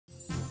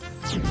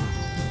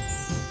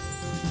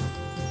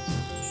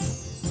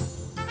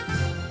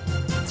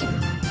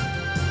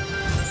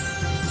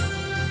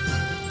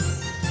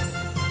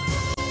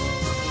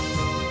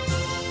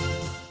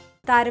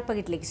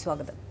താരപ്പകിട്ടിലേക്ക്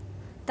സ്വാഗതം.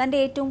 തന്റെ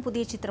ഏറ്റവും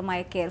പുതിയ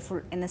ചിത്രമായ കെയർഫുൾ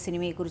എന്ന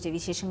സിനിമയെക്കുറിച്ച്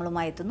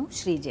വിശേഷങ്ങളുമായി എത്തുന്നു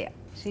ശ്രീജയ.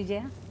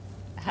 ശ്രീജയ,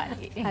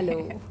 ഹലോ.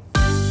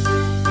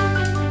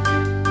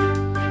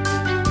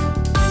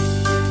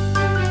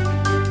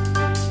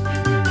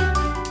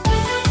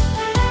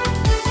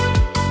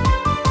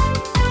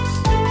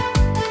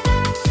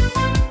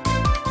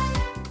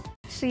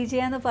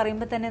 ശ്രീജയ എന്ന്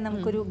പറയുമ്പോൾ തന്നെ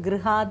നമുക്കൊരു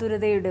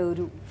ഗൃഹാതുരതയുടെ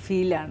ഒരു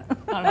ഫീലാണ്.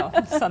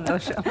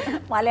 സന്തോഷം.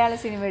 മലയാള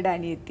സിനിമയുടെ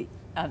അനിയത്തി.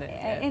 അതെ.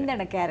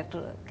 എന്താണ്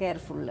ക്യാരക്ടർ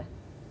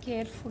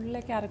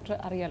കെയർഫുള്ളിലെ ക്യാരക്ടർ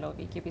അറിയാലോ,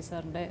 VKP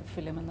സാറിൻ്റെ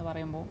ഫിലിം എന്ന്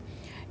പറയുമ്പോൾ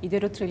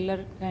ഇതൊരു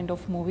ത്രില്ലർ കൈൻഡ്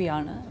ഓഫ്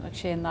മൂവിയാണ്.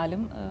 പക്ഷേ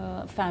എന്നാലും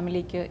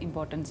ഫാമിലിക്ക്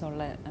ഇമ്പോർട്ടൻസ്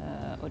ഉള്ള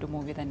ഒരു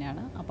മൂവി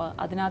തന്നെയാണ്. അപ്പോൾ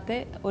അതിനകത്തെ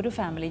ഒരു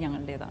ഫാമിലി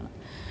ഞങ്ങളുടേതാണ്.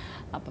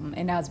 അപ്പം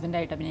എൻ്റെ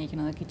ഹസ്ബൻഡായിട്ട്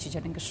അഭിനയിക്കുന്നത്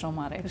കിച്ചുചേട്ടൻ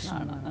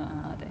കൃഷ്ണകുമാറാണ്.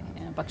 അതെ.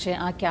 പക്ഷേ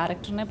ആ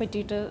ക്യാരക്ടറിനെ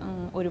പറ്റിയിട്ട്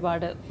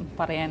ഒരുപാട്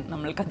പറയാൻ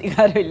നമ്മൾക്ക്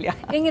അധികാരമില്ല.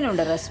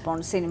 എങ്ങനെയുണ്ട്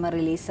റെസ്പോൺസ്? സിനിമ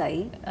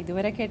റിലീസായി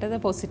ഇതുവരെ കേട്ടത്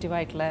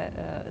പോസിറ്റീവായിട്ടുള്ള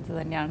ഇത്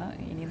തന്നെയാണ്.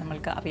 ഇനി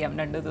നമ്മൾക്ക് അറിയാം,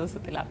 2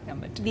 ദിവസത്തിൽ അറിയാൻ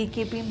പറ്റും.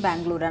 VKP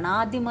ബാംഗ്ലൂരാണ്.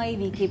 ആദ്യമായി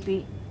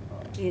VKP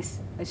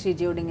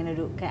ശ്രീജയോട് ഇങ്ങനെ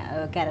ഒരു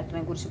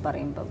ക്യാരക്ടറിനെ കുറിച്ച്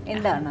പറയുമ്പോൾ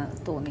എന്താണ്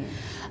തോന്നിയത്?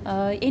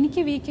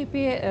 എനിക്ക് VKP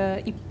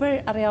ഇപ്പോൾ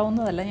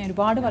അറിയാവുന്നതല്ല. ഞാൻ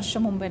ഒരുപാട്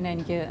വർഷം മുമ്പ് തന്നെ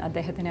എനിക്ക്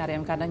അദ്ദേഹത്തിനെ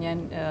അറിയാം. കാരണം ഞാൻ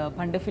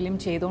പണ്ട് ഫിലിം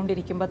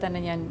ചെയ്തുകൊണ്ടിരിക്കുമ്പോൾ തന്നെ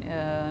ഞാൻ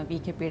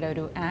VKPയുടെ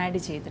ഒരു ആഡ്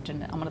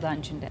ചെയ്തിട്ടുണ്ട്,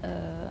 അമൃതാഞ്ജിൻ്റെ.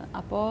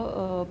 അപ്പോൾ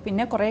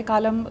പിന്നെ കുറേ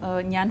കാലം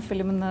ഞാൻ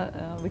ഫിലിമിൽ നിന്ന്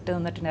വിട്ടു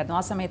നിന്നിട്ടുണ്ടായിരുന്നു.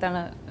 ആ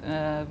സമയത്താണ്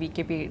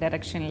VKP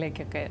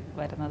ഡയറക്ഷനിലേക്കൊക്കെ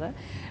വരുന്നത്.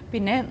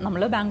 പിന്നെ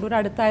നമ്മൾ ബാംഗ്ലൂർ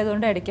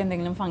അടുത്തായതുകൊണ്ട് ഇടയ്ക്ക്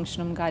എന്തെങ്കിലും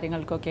ഫംഗ്ഷനും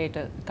കാര്യങ്ങൾക്കൊക്കെ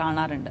ആയിട്ട്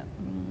കാണാറുണ്ട്.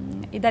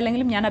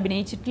 ഇതല്ലെങ്കിലും ഞാൻ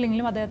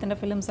അഭിനയിച്ചിട്ടില്ലെങ്കിലും അദ്ദേഹത്തിൻ്റെ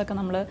ഫിലിംസൊക്കെ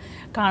നമ്മൾ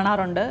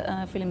കാണാറുണ്ട്,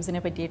 ഫിലിംസിനെ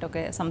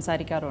പറ്റിയിട്ടൊക്കെ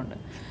സംസാരിക്കാറുണ്ട്.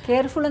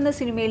 കെയർഫുൾ എന്ന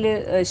സിനിമയിൽ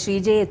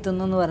ശ്രീജയ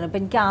എത്തുന്നു എന്ന് പറഞ്ഞപ്പോൾ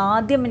എനിക്ക്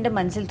ആദ്യം എൻ്റെ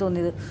മനസ്സിൽ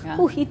തോന്നിയത്,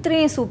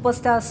 ഇത്രയും സൂപ്പർ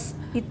സ്റ്റാർസ്,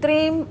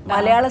 ഇത്രയും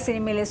മലയാള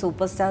സിനിമയിലെ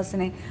സൂപ്പർ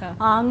സ്റ്റാർസിനെ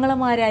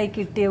ആങ്ങളമാരായി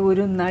കിട്ടിയ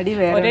ഒരു നടി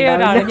വേറെ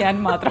ഞാൻ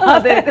മാത്രം.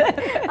 അതെ,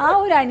 ആ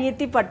ഒരു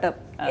അനിയത്തി പട്ടം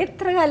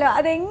എത്ര കാലം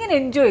അതെങ്ങനെ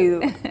എൻജോയ് ചെയ്തു?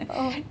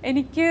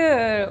 എനിക്ക്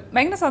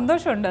ഭയങ്കര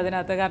സന്തോഷമുണ്ട്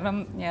അതിനകത്ത്. കാരണം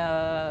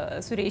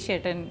സുരേഷ്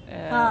ഏട്ടൻ,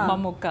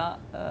 മമ്മൂക്ക,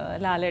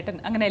 ലാലേട്ടൻ,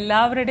 അങ്ങനെ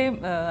എല്ലാവരുടെയും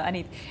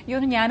അനിയത്തി.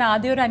 ഇതൊന്നും ഞാൻ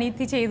ആദ്യം ഒരു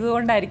അനിയത്തി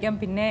ചെയ്തുകൊണ്ടായിരിക്കാം.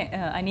 പിന്നെ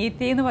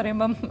അനിയത്തി എന്ന്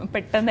പറയുമ്പം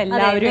പെട്ടെന്ന്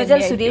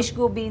എല്ലാവരും സുരേഷ്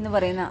ഗോപി എന്ന്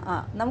പറയുന്ന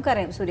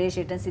നമുക്കറിയാം, സുരേഷ്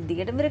ഏട്ടൻ,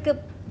 സിദ്ദിഖേട്ടൻ, ഇവരൊക്കെ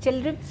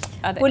ചിലരും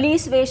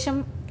പോലീസ് വേഷം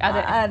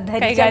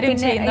കൈകാര്യം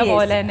ചെയ്യുന്ന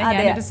പോലെ തന്നെ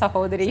ഞാനൊരു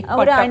സഹോദരി,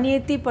 ഒരു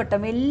അനിയത്തി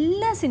പട്ടം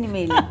എല്ലാ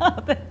സിനിമയിലും.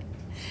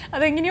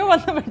 അതെങ്ങനെയോ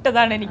വന്നു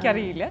പെട്ടതാണ്,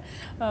 എനിക്കറിയില്ല.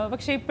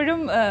 പക്ഷെ ഇപ്പോഴും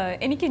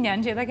എനിക്ക് ഞാൻ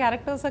ചെയ്ത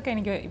ക്യാരക്ടേഴ്സൊക്കെ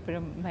എനിക്ക്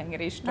ഇപ്പോഴും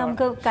ഭയങ്കര ഇഷ്ടമാണ്.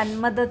 നമുക്ക്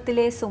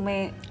കന്മദത്തിലെ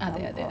സുമയെ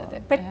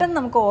പെട്ടെന്ന്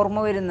നമുക്ക്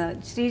ഓർമ്മ വരുന്നത്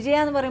ശ്രീജയ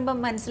എന്ന് പറയുമ്പോൾ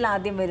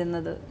മനസ്സിലാദ്യം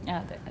വരുന്നത്.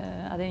 അതെ,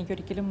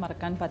 അതെനിക്കൊരിക്കലും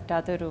മറക്കാൻ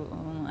പറ്റാത്തൊരു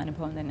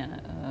അനുഭവം തന്നെയാണ്.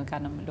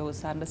 കാരണം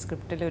ലോസ് സാറിൻ്റെ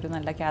സ്ക്രിപ്റ്റിൽ ഒരു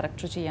നല്ല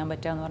ക്യാരക്ടർ ചെയ്യാൻ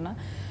പറ്റുക എന്ന് പറഞ്ഞാൽ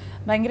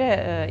ഭയങ്കര,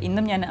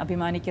 ഇന്നും ഞാൻ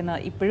അഭിമാനിക്കുന്ന,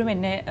 ഇപ്പോഴും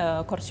എന്നെ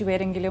കുറച്ച്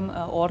പേരെങ്കിലും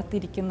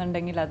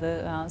ഓർത്തിരിക്കുന്നുണ്ടെങ്കിൽ അത്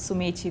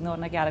സുമേച്ചി എന്ന്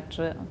പറഞ്ഞ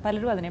ക്യാരക്ടർ.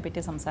 പലരും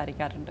അതിനെപ്പറ്റി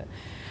സംസാരിക്കാറുണ്ട്.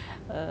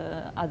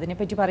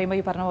 അതിനെപ്പറ്റി പറയുമ്പോൾ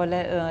ഈ പറഞ്ഞ പോലെ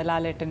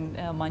ലാലേട്ടൻ,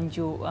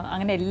 മഞ്ജു,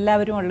 അങ്ങനെ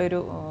എല്ലാവരും ഉള്ളൊരു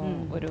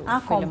ആ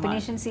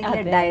കോമ്പിനേഷൻ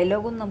സീനിലെ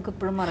ഡയലോഗും നമുക്ക്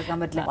ഇപ്പോഴും മറക്കാൻ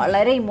പറ്റില്ല.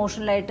 വളരെ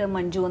ഇമോഷണൽ ആയിട്ട്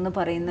മഞ്ജു എന്ന്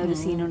പറയുന്ന ഒരു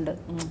സീനുണ്ട്,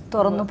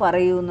 തുറന്നു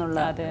പറയൂ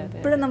എന്നുള്ള.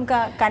 ഇപ്പോഴും നമുക്ക്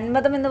ആ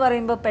കന്മദം എന്ന്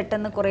പറയുമ്പോൾ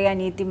പെട്ടെന്ന് കുറെ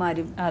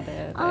അനിയത്തിമാരും,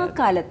 ആ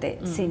കാലത്തെ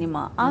സിനിമ,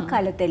 ആ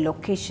കാലത്തെ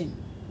ലൊക്കേഷൻ,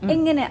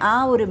 എങ്ങനെ ആ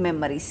ഒരു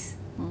മെമ്മറീസ്?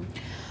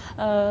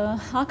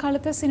 ആ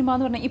കാലത്തെ സിനിമ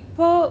എന്ന് പറഞ്ഞാൽ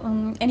ഇപ്പോൾ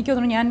എനിക്ക്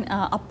തോന്നുന്നു ഞാൻ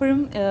അപ്പോഴും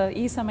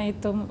ഈ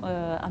സമയത്തും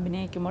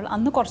അഭിനയിക്കുമ്പോൾ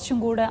അന്ന് കുറച്ചും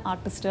കൂടെ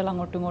ആർട്ടിസ്റ്റുകൾ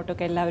അങ്ങോട്ടും ഇങ്ങോട്ടും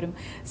ഒക്കെ എല്ലാവരും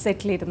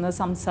സെറ്റിലിരുന്ന്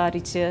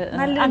സംസാരിച്ച്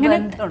അങ്ങനെ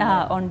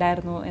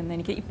ഉണ്ടായിരുന്നു എന്ന്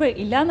എനിക്ക് ഇപ്പോൾ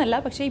ഇല്ല എന്നല്ല.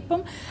 പക്ഷേ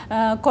ഇപ്പം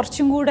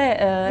കുറച്ചും കൂടെ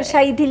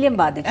ശൈഥില്യം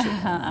ബാധിച്ചു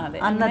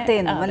അന്നത്തെ.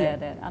 അതെ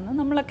അതെ, അന്ന്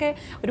നമ്മളൊക്കെ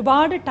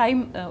ഒരുപാട് ടൈം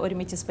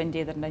ഒരുമിച്ച് സ്പെൻഡ്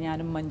ചെയ്തിട്ടുണ്ട്,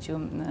 ഞാനും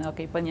മഞ്ജുവും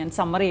ഒക്കെ. ഇപ്പം ഞാൻ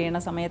സമ്മർ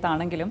ചെയ്യണ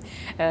സമയത്താണെങ്കിലും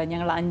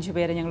ഞങ്ങൾ 5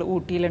 പേര് ഞങ്ങൾ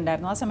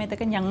ഊട്ടിയിലുണ്ടായിരുന്നു. ആ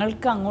സമയത്തൊക്കെ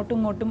ഞങ്ങൾക്ക് അങ്ങോട്ടും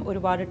ഇങ്ങോട്ടും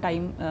ഒരുപാട്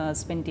ടൈം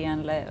സ്പെൻഡ്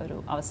ചെയ്യാനുള്ള ഒരു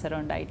അവസരം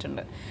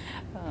ഉണ്ടായിട്ടുണ്ട്.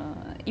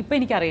 ഇപ്പം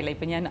എനിക്കറിയില്ല,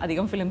 ഇപ്പം ഞാൻ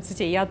അധികം ഫിലിംസ്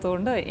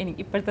ചെയ്യാത്തതുകൊണ്ട്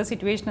എനിക്ക് ഇപ്പോഴത്തെ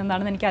സിറ്റുവേഷൻ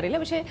എന്താണെന്ന് എനിക്കറിയില്ല.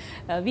 പക്ഷേ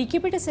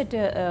VKPയുടെ സെറ്റ്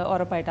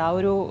ഉറപ്പായിട്ട് ആ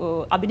ഒരു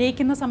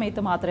അഭിനയിക്കുന്ന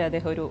സമയത്ത് മാത്രമേ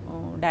അദ്ദേഹം ഒരു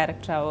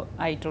ഡയറക്ടർ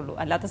ആയിട്ടുള്ളൂ.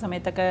 അല്ലാത്ത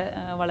സമയത്തൊക്കെ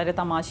വളരെ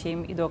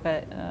തമാശയും ഇതൊക്കെ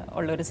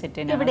ഉള്ളൊരു സെറ്റ്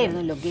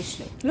തന്നെയാണ്.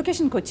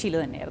 ലൊക്കേഷൻ കൊച്ചിയിൽ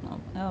തന്നെയായിരുന്നു.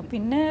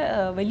 പിന്നെ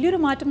വലിയൊരു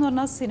മാറ്റം എന്ന്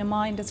പറഞ്ഞാൽ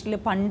സിനിമ ഇൻഡസ്ട്രിയിൽ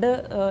പണ്ട്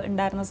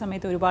ഉണ്ടായിരുന്ന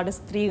സമയത്ത് ഒരുപാട്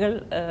സ്ത്രീകൾ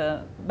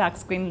ബാക്ക്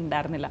സ്ക്രീനിൽ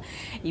ഉണ്ടായിരുന്നില്ല.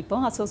 ഇപ്പോൾ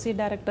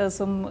അസോസിയേറ്റ്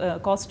ഡയറക്ടേഴ്സും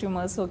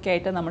കോസ്റ്റ്യൂമേഴ്സും ഒക്കെ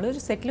ആയിട്ട് നമ്മൾ ഒരു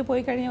സെറ്റിൽ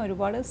പോയി കഴിഞ്ഞാൽ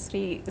ഒരുപാട്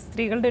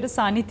സ്ത്രീകളുടെ ഒരു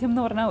സാന്നിധ്യം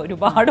എന്ന് പറഞ്ഞാൽ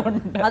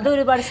ഒരുപാടുണ്ട്. അത്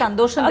ഒരുപാട്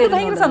സന്തോഷം, അത്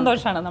ഭയങ്കര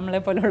സന്തോഷമാണ്. നമ്മളെ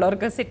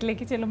പോലുള്ളവർക്ക്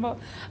സെറ്റിലേക്ക് ചെല്ലുമ്പോൾ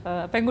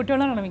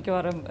പെൺകുട്ടികളാണ്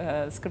മിക്കവാറും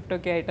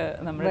സ്ക്രിപ്റ്റൊക്കെ ആയിട്ട്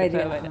നമ്മൾ.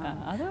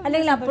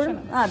 അല്ലെങ്കിൽ അപ്പോഴും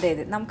അതെ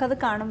അതെ, നമുക്കത്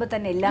കാണുമ്പോൾ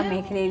തന്നെ എല്ലാ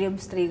മേഖലയിലും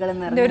സ്ത്രീകൾ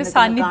ഒരു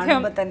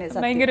സാന്നിധ്യം,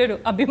 ഭയങ്കര ഒരു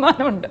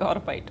അഭിമാനമുണ്ട്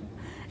ഉറപ്പായിട്ടും.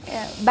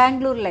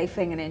 ബാംഗ്ലൂർ ലൈഫ്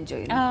എങ്ങനെ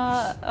എൻജോയ് ചെയ്യുന്നു?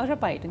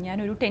 ഉറപ്പായിട്ടും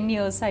ഞാനൊരു 10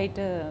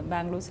 ഇയേഴ്സായിട്ട്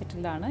ബാംഗ്ലൂർ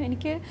സെറ്റിൽഡാണ്.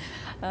 എനിക്ക്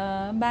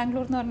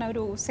ബാംഗ്ലൂർ എന്ന് പറഞ്ഞാൽ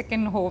ഒരു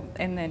സെക്കൻഡ് ഹോം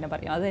എന്ന് തന്നെ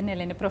പറയാം. അത്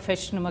തന്നെയല്ല എൻ്റെ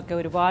പ്രൊഫഷനും ഒക്കെ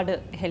ഒരുപാട്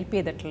ഹെൽപ്പ്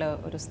ചെയ്തിട്ടുള്ള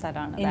ഒരു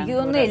സ്ഥലമാണ്. എനിക്ക്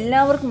തോന്നുന്നു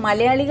എല്ലാവർക്കും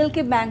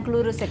മലയാളികൾക്ക്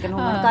ബാംഗ്ലൂർ സെക്കൻഡ്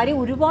ഹോം ആണ്. കാര്യം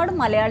ഒരുപാട്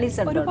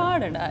മലയാളീസ്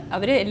ഒരുപാടുണ്ട്.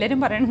 അവർ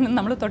എല്ലാവരും പറയുന്നത്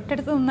നമ്മൾ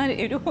തൊട്ടടുത്ത് നിന്നാൽ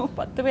ഒരു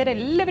 10 പേര്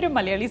എല്ലാവരും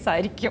മലയാളീസ്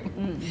ആയിരിക്കും.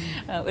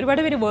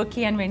 ഒരുപാട് പേര് വർക്ക്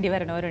ചെയ്യാൻ വേണ്ടി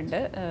വരണവരുണ്ട്.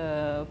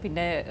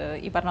 പിന്നെ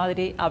ഈ പറഞ്ഞ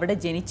മാതിരി അവിടെ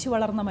ജനിച്ചു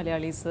വളർന്ന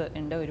മലയാളീസ്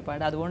ഉണ്ട്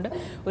ഒരുപാട്. അതുകൊണ്ട്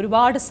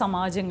ഒരുപാട്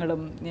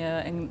സമാജങ്ങളും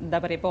എന്താ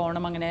പറയുക, ഇപ്പോൾ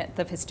ഓണം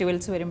അങ്ങനത്തെ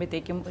ഫെസ്റ്റിവൽസ്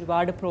വരുമ്പോഴത്തേക്കും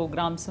ഒരുപാട്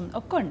പ്രോഗ്രാംസും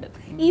ഒക്കെ ഉണ്ട്.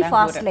 ഈ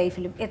ഫാസ്റ്റ്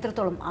ലൈഫിലും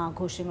എത്രത്തോളം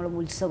ആഘോഷങ്ങളും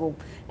ഉത്സവവും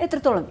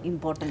എത്രത്തോളം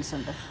ഇമ്പോർട്ടൻസ്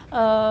ഉണ്ട്?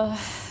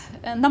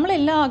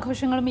 നമ്മളെല്ലാ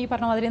ആഘോഷങ്ങളും ഈ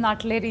പറഞ്ഞ മാതിരി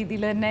നാട്ടിലെ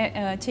രീതിയിൽ തന്നെ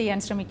ചെയ്യാൻ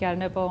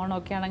ശ്രമിക്കാറുണ്ട്. ഇപ്പോൾ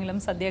ഓണമൊക്കെ ആണെങ്കിലും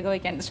സദ്യയൊക്കെ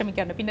വയ്ക്കാൻ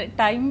ശ്രമിക്കാറുണ്ട്. പിന്നെ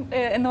ടൈം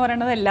എന്ന്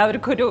പറയുന്നത്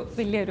എല്ലാവർക്കും ഒരു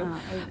വലിയൊരു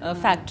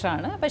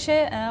ഫാക്ടറാണ്. പക്ഷേ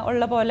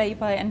ഉള്ള പോലെ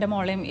ഇപ്പോൾ എൻ്റെ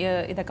മോളെയും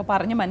ഇതൊക്കെ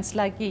പറഞ്ഞ്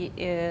മനസ്സിലാക്കി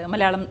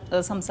മലയാളം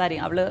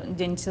സംസാരിക്കും. അവൾ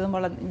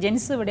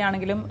ജനിച്ചത്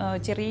ഇവിടെയാണെങ്കിലും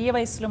ചെറിയ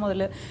വയസ്സിൽ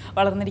മുതൽ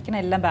വളർന്നിരിക്കുന്ന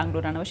എല്ലാം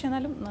ബാംഗ്ലൂരാണ്. പക്ഷേ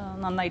എന്നാലും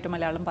നന്നായിട്ട്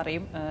മലയാളം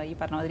പറയും. ഈ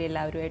പറഞ്ഞ മാതിരി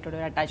എല്ലാവരുമായിട്ടുള്ള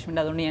ഒരു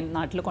അറ്റാച്ച്മെൻറ്റ് അതുകൊണ്ട് ഞാൻ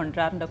നാട്ടിൽ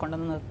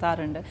കൊണ്ടുവന്ന്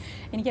നിർത്താറുണ്ട്.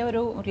 എനിക്ക്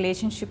ഒരു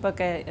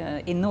റിലേഷൻഷിപ്പൊക്കെ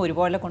ഇന്നും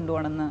ഒരുപോലെ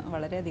കൊണ്ടുപോകണമെന്ന്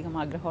വളരെയധികം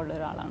ആഗ്രഹമുള്ള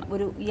ഒരാളാണ്.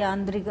 ഒരു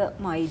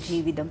യാന്ത്രികമായി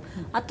ജീവിതം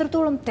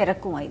അത്രത്തോളം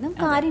തിരക്കുമായി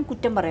നമുക്ക് ആരെയും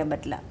കുറ്റം പറയാൻ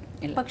പറ്റില്ല.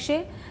 പക്ഷേ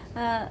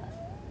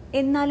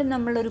എന്നാലും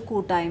നമ്മളൊരു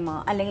കൂട്ടായ്മ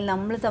അല്ലെങ്കിൽ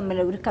നമ്മൾ തമ്മിൽ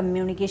ഒരു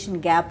കമ്മ്യൂണിക്കേഷൻ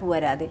ഗ്യാപ്പ്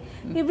വരാതെ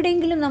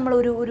എവിടെയെങ്കിലും നമ്മൾ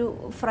ഒരു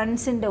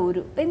ഫ്രണ്ട്സിൻ്റെ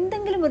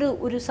എന്തെങ്കിലും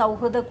ഒരു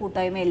സൗഹൃദ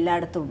കൂട്ടായ്മ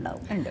എല്ലായിടത്തും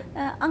ഉണ്ടാവും.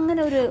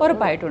 അങ്ങനെ ഒരു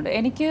ഉറപ്പായിട്ടുണ്ട്.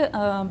 എനിക്ക്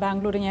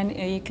ബാംഗ്ലൂർ ഞാൻ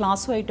ഈ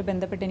ക്ലാസ്സുമായിട്ട്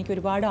ബന്ധപ്പെട്ട് എനിക്ക്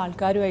ഒരുപാട്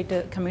ആൾക്കാരുമായിട്ട്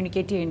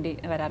കമ്മ്യൂണിക്കേറ്റ് ചെയ്യേണ്ടി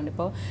വരാറുണ്ട്.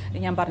 ഇപ്പോൾ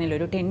ഞാൻ പറഞ്ഞില്ല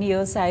ഒരു 10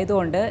 ഇയേഴ്സ്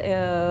ആയതുകൊണ്ട്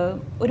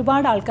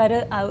ഒരുപാട് ആൾക്കാർ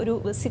ഒരു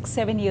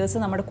 6-7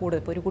 ഇയേഴ്സ് നമ്മുടെ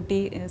കൂടെ. ഇപ്പോൾ ഒരു കുട്ടി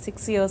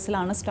 6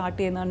 ഇയേഴ്സിലാണ് സ്റ്റാർട്ട്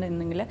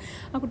ചെയ്യുന്നതെന്നുണ്ടെങ്കിൽ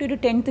ആ കുട്ടി ഒരു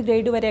 10th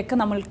ഗ്രേഡ് വരെയൊക്കെ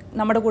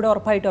നമ്മുടെ കൂടെ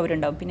ഉറപ്പായിട്ടും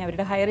അവരുണ്ടാവും. പിന്നെ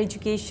അവരുടെ ഹയർ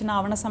എഡ്യൂക്കേഷൻ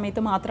ആവണ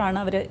സമയത്ത് മാത്രമാണ്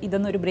അവർ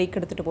ഇതൊന്നൊരു ബ്രേക്ക്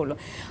എടുത്തിട്ട് പോകുള്ളൂ.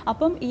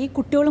 അപ്പം ഈ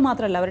കുട്ടികൾ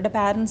മാത്രമല്ല അവരുടെ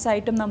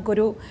പാരൻസായിട്ടും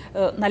നമുക്കൊരു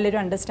നല്ലൊരു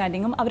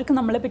അണ്ടർസ്റ്റാൻഡിങ്ങും അവർക്ക്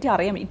നമ്മളെപ്പറ്റി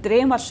അറിയാം.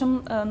 ഇത്രയും വർഷം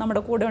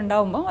നമ്മുടെ കൂടെ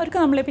ഉണ്ടാകുമ്പോൾ അവർക്ക്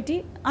നമ്മളെപ്പറ്റി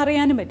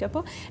അറിയാനും പറ്റും.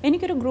 അപ്പോൾ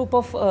എനിക്കൊരു ഗ്രൂപ്പ്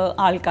ഓഫ്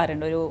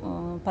ആൾക്കാരുണ്ട്, ഒരു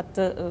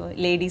 10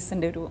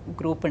 ലേഡീസിൻ്റെ ഒരു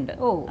ഗ്രൂപ്പുണ്ട്.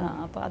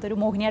 അപ്പോൾ അതൊരു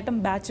മോഹിനിയാട്ടം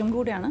ബാച്ചും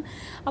കൂടിയാണ്.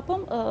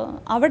 അപ്പം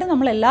അവിടെ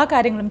നമ്മൾ എല്ലാ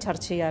കാര്യങ്ങളും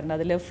ചർച്ച ചെയ്യാറുണ്ട്.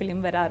 അതിൽ ഫിലിം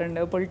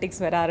വരാറുണ്ട്,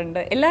 പൊളിറ്റിക്സ്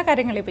വരാറുണ്ട്, എല്ലാ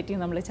കാര്യങ്ങളെ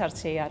പറ്റിയും നമ്മൾ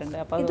ചർച്ച ചെയ്യാറുണ്ട്.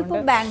 അപ്പോൾ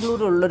ഇതിപ്പോൾ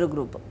ബാംഗ്ലൂരുള്ളൊരു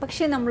ഗ്രൂപ്പ്.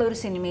 പക്ഷേ നമ്മളൊരു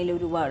സിനിമയിൽ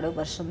ഒരുപാട്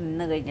വർഷം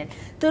നിന്ന് കഴിഞ്ഞാൽ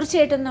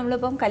തീർച്ചയായിട്ടും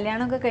നമ്മളിപ്പം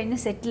കല്യാണമൊക്കെ കഴിഞ്ഞ്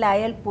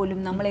സെറ്റിലായാൽ പോലും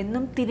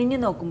നമ്മളെന്നും തിരിഞ്ഞു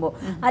നോക്കുമ്പോൾ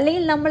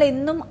അല്ലെങ്കിൽ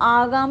നമ്മളെന്നും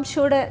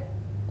ആകാംക്ഷയോടെ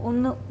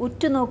ഒന്ന്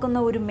ഉറ്റുനോക്കുന്ന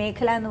ഒരു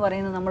മേഖല എന്ന്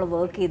പറയുന്നത് നമ്മൾ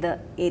വർക്ക് ചെയ്ത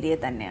ഏരിയ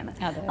തന്നെയാണ്.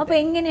 അപ്പോൾ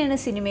എങ്ങനെയാണ്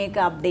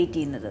സിനിമയൊക്കെ അപ്ഡേറ്റ്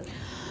ചെയ്യുന്നത്?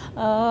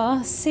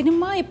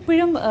 സിനിമ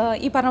എപ്പോഴും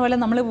ഈ പറഞ്ഞ പോലെ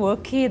നമ്മൾ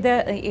വർക്ക് ചെയ്ത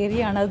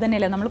ഏരിയ ആണ്. അത്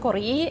തന്നെയല്ല നമ്മൾ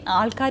കുറേ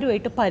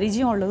ആൾക്കാരുമായിട്ട്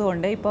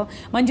പരിചയമുള്ളതുകൊണ്ട് ഇപ്പോൾ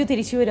മഞ്ജു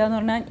തിരിച്ചു വരിക എന്ന്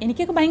പറഞ്ഞാൽ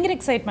എനിക്കൊക്കെ ഭയങ്കര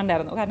എക്സൈറ്റ്മെൻ്റ്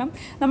ആയിരുന്നു. കാരണം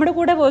നമ്മുടെ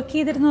കൂടെ വർക്ക്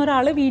ചെയ്തിരുന്ന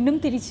ഒരാൾ വീണ്ടും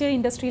തിരിച്ച്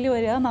ഇൻഡസ്ട്രിയിൽ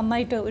വരിക,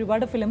 നന്നായിട്ട്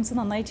ഒരുപാട് ഫിലിംസ്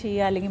നന്നായി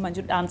ചെയ്യുക, അല്ലെങ്കിൽ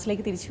മഞ്ജു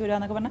ഡാൻസിലേക്ക് തിരിച്ചു വരിക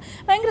എന്നൊക്കെ പറഞ്ഞാൽ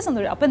ഭയങ്കര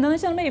സന്തോഷം. അപ്പോൾ എന്താണെന്ന്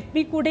വെച്ചാൽ നമ്മൾ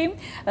FB കൂടെയും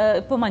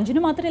ഇപ്പോൾ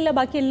മഞ്ജുന് മാത്രമല്ല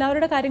ബാക്കി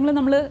എല്ലാവരുടെ കാര്യങ്ങളും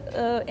നമ്മൾ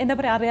എന്താ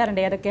പറയുക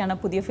അറിയാറുണ്ട്. ഏതൊക്കെയാണ്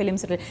പുതിയ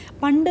ഫിലിംസ്.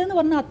 പണ്ട് എന്ന്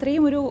പറഞ്ഞാൽ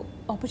അത്രയും ഒരു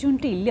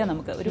ഓപ്പർച്യൂണിറ്റി ഇല്ല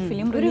നമുക്ക്. ഒരു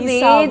ഫിലിം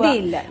റിലീസ്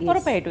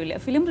ഉറപ്പായിട്ടും ഇല്ല.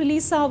 ഫിലിം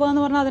റിലീസ് ആവുക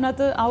എന്ന് പറഞ്ഞാൽ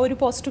അതിനകത്ത് ആ ഒരു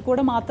പോസ്റ്റ്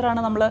കൂടെ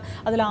മാത്രമാണ് നമ്മൾ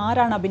അതിൽ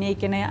ആരാണ്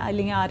അഭിനയിക്കുന്നത്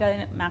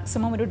അല്ലെങ്കിൽ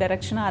മാക്സിമം ഒരു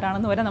ഡയറക്ഷൻ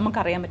ആരാണെന്ന് വരെ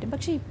നമുക്കറിയാൻ പറ്റും.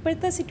 പക്ഷേ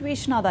ഇപ്പോഴത്തെ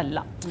സിറ്റുവേഷൻ അതല്ല.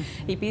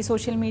 ഇപ്പോൾ ഈ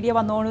സോഷ്യൽ മീഡിയ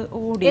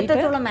വന്നതോടുകൂടി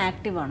എത്രത്തോളം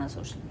ആക്റ്റീവാണ്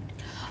സോഷ്യൽ മീഡിയ?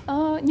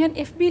 ഞാൻ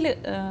FBയിൽ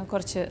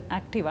കുറച്ച്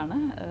ആക്റ്റീവാണ്.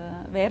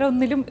 വേറെ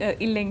ഒന്നിലും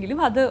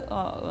ഇല്ലെങ്കിലും അത്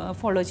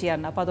ഫോളോ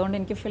ചെയ്യാറുണ്ട്. അപ്പോൾ അതുകൊണ്ട്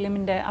എനിക്ക്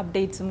ഫിലിമിൻ്റെ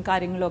അപ്ഡേറ്റ്സും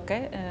കാര്യങ്ങളൊക്കെ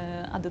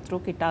അത് ത്രൂ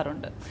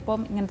കിട്ടാറുണ്ട്.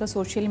 അപ്പം ഇങ്ങനത്തെ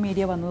സോഷ്യൽ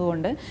മീഡിയ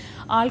വന്നതുകൊണ്ട്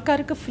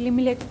ആൾക്കാർക്ക്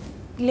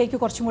ഫിലിമിലേക്ക്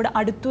കുറച്ചും കൂടെ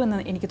അടുത്തു എന്ന്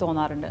എനിക്ക്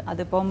തോന്നാറുണ്ട്.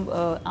 അതിപ്പം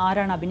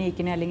ആരാണ്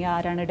അഭിനയിക്കുന്നത്, അല്ലെങ്കിൽ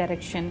ആരാണ്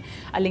ഡയറക്ഷൻ,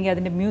 അല്ലെങ്കിൽ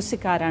അതിൻ്റെ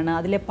മ്യൂസിക് ആരാണ്,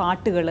 അതിലെ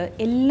പാട്ടുകൾ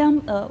എല്ലാം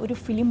ഒരു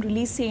ഫിലിം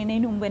റിലീസ്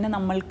ചെയ്യുന്നതിന് മുമ്പ് തന്നെ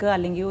നമ്മൾക്ക്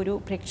അല്ലെങ്കിൽ ഒരു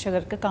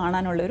പ്രേക്ഷകർക്ക്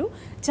കാണാനുള്ളൊരു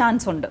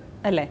ചാൻസ് ഉണ്ട്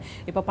അല്ലേ?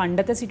 ഇപ്പോൾ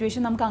പണ്ടത്തെ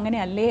സിറ്റുവേഷൻ നമുക്ക് അങ്ങനെ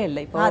അല്ല.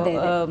 ഇപ്പോൾ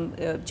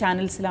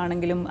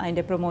ചാനൽസിലാണെങ്കിലും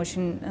അതിൻ്റെ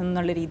പ്രൊമോഷൻ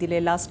എന്നുള്ള രീതിയിൽ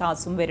എല്ലാ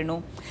സ്റ്റാർസും വരണു,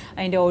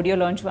 അതിൻ്റെ ഓഡിയോ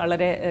ലോഞ്ച്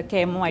വളരെ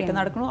കേമമായിട്ട്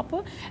നടക്കണു.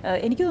 അപ്പോൾ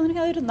എനിക്ക്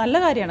തോന്നുന്നത് അതൊരു നല്ല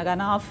കാര്യമാണ്.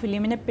 കാരണം ആ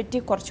ഫിലിമിനെ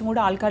പറ്റി കുറച്ചും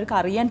കൂടെ ആൾക്കാർക്ക്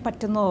അറിയാൻ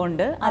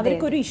പറ്റുന്നതുകൊണ്ട്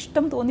അവർക്കൊരു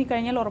ഇഷ്ടം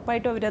തോന്നിക്കഴിഞ്ഞാൽ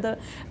ഉറപ്പായിട്ടും അവരത്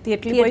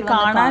തിയേറ്ററിൽ പോയി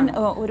കാണാൻ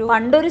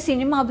പണ്ടൊരു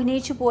സിനിമ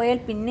അഭിനയിച്ചു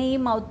പോയാൽ പിന്നെ ഈ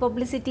മൗത്ത്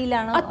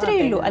പബ്ലിസിറ്റിയിലാണ്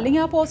അത്രയേ ഉള്ളൂ.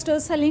 അല്ലെങ്കിൽ ആ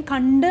പോസ്റ്റേഴ്സ് അല്ലെങ്കിൽ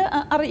കണ്ട്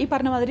ഈ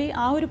പറഞ്ഞ മാതിരി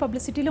ആ ഒരു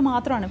പബ്ലിസിറ്റിയിൽ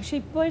മാത്രമാണ്. പക്ഷേ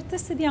ഇപ്പോഴത്തെ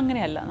സ്ഥിതി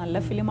അങ്ങനെയല്ല. നല്ല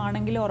ഫിലിം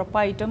ആണെങ്കിൽ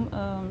ഉറപ്പായിട്ടും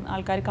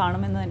ആൾക്കാർ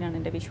കാണുമെന്ന് തന്നെയാണ്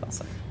എൻ്റെ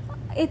വിശ്വാസം.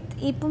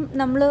 ഇപ്പം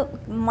നമ്മൾ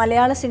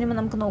മലയാള സിനിമ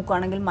നമുക്ക്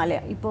നോക്കുകയാണെങ്കിൽ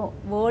ഇപ്പോൾ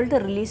വേൾഡ്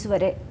റിലീസ്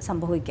വരെ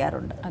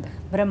സംഭവിക്കാറുണ്ട്.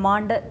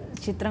 ബ്രഹ്മാണ്ഡ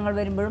ചിത്രങ്ങൾ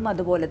വരുമ്പോഴും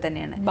അതുപോലെ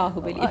തന്നെയാണ്.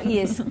 ബാഹുബലി,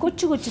 യെസ്.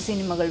 കൊച്ചു കൊച്ചു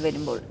സിനിമകൾ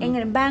വരുമ്പോൾ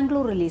എങ്ങനെ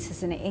ബാംഗ്ലൂർ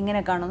റിലീസസിനെ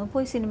എങ്ങനെ കാണുന്നു?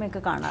 പോയി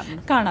സിനിമയൊക്കെ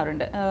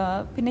കാണാറുണ്ട്.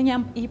 പിന്നെ ഞാൻ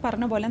ഈ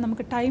പറഞ്ഞ പോലെ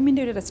നമുക്ക്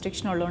ടൈമിൻ്റെ ഒരു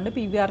റെസ്ട്രിക്ഷൻ ഉള്ളതുകൊണ്ട്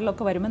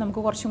PVRലൊക്കെ വരുമ്പോൾ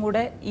നമുക്ക് കുറച്ചും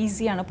കൂടെ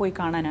ഈസിയാണ് പോയി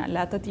കാണാൻ.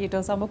 അല്ലാത്ത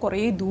തിയേറ്റേഴ്സ് ആകുമ്പോൾ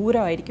കുറേ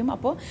ദൂരമായിരിക്കും.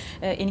 അപ്പോൾ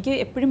എനിക്ക്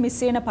എപ്പോഴും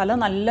മിസ് ചെയ്യുന്ന പല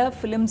നല്ല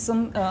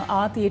ഫിലിംസും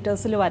ആ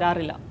തിയേറ്റേഴ്സിൽ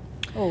വരാറില്ല.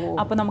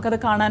 അപ്പോൾ നമുക്കത്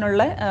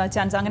കാണാനുള്ള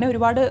ചാൻസ്, അങ്ങനെ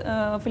ഒരുപാട്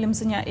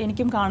ഫിലിംസ്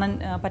എനിക്കും കാണാൻ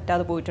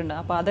പറ്റാതെ പോയിട്ടുണ്ട്.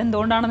 അപ്പോൾ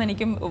അതെന്തുകൊണ്ടാണെന്ന്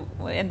എനിക്കും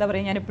എന്താ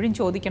പറയുക, ഞാൻ എപ്പോഴും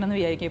ചോദിക്കണം എന്ന്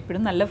വിചാരിക്കും.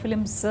 എപ്പോഴും നല്ല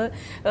ഫിലിംസ്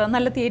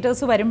നല്ല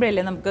തിയേറ്റേഴ്സ്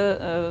വരുമ്പോഴല്ലേ നമുക്ക്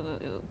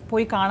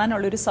പോയി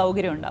കാണാനുള്ളൊരു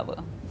സൗകര്യം ഉണ്ടാവുക.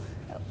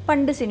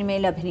 പണ്ട്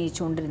സിനിമയിൽ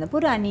അഭിനയിച്ചുകൊണ്ടിരുന്നപ്പോൾ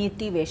ഒരു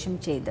അനിയത്തി വേഷം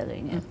ചെയ്ത്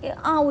കഴിഞ്ഞ്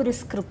ആ ഒരു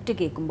സ്ക്രിപ്റ്റ്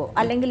കേൾക്കുമ്പോൾ,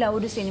 അല്ലെങ്കിൽ ആ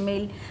ഒരു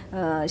സിനിമയിൽ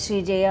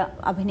ശ്രീജയ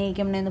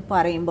അഭിനയിക്കണമെന്ന്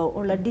പറയുമ്പോൾ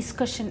ഉള്ള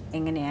ഡിസ്കഷൻ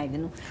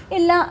എങ്ങനെയായിരുന്നു?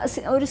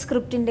 ഒരു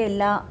സ്ക്രിപ്റ്റിൻ്റെ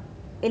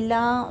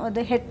അത്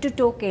ഹെഡ് ടു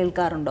ടോ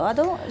കേൾക്കാറുണ്ടോ,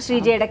 അതോ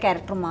ശ്രീജയുടെ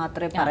ക്യാരക്ടർ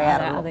മാത്രമേ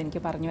പറയാറുള്ളൂ? അതെനിക്ക്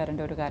പറഞ്ഞു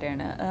വരേണ്ട ഒരു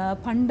കാര്യമാണ്.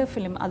 പണ്ട്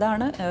ഫിലിം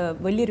അതാണ്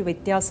വലിയൊരു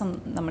വ്യത്യാസം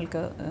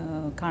നമ്മൾക്ക്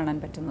കാണാൻ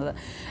പറ്റുന്നത്.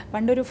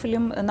 പണ്ടൊരു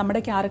ഫിലിം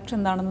നമ്മുടെ ക്യാരക്ടർ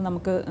എന്താണെന്ന്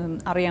നമുക്ക്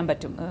അറിയാൻ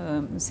പറ്റും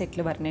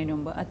സെറ്റിൽ വരുന്നതിന്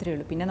മുമ്പ്, അത്രയേ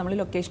ഉള്ളൂ. പിന്നെ നമ്മൾ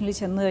ലൊക്കേഷനിൽ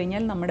ചെന്ന്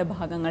കഴിഞ്ഞാൽ നമ്മുടെ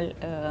ഭാഗങ്ങൾ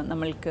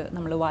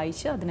നമ്മൾ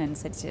വായിച്ച്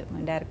അതിനനുസരിച്ച്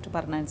ഡയറക്ടർ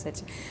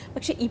പറഞ്ഞതനുസരിച്ച്.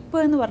 പക്ഷേ ഇപ്പോൾ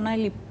എന്ന്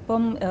പറഞ്ഞാൽ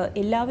ഇപ്പം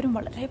എല്ലാവരും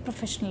വളരെ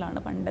പ്രൊഫഷണലാണ്.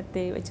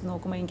 പണ്ടത്തെ വെച്ച്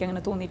നോക്കുമ്പോൾ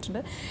എനിക്കങ്ങനെ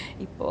തോന്നിയിട്ടുണ്ട്.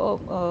 ഇപ്പോൾ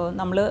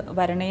നമ്മൾ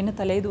വരണേന്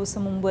തലേ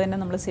ദിവസം മുമ്പ് തന്നെ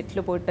നമ്മൾ സെറ്റിൽ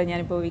പോയിട്ട്,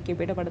 ഞാനിപ്പോൾ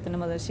വിക്കിപീഡിയ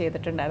പഠനത്തിനും അത്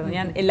ചെയ്തിട്ടുണ്ടായിരുന്നു.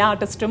 ഞാൻ എല്ലാ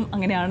ആർട്ടിസ്റ്റും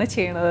അങ്ങനെയാണ്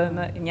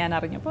ചെയ്യണതെന്ന് ഞാൻ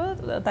അറിഞ്ഞപ്പോൾ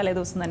തലേ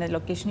ദിവസം തന്നെ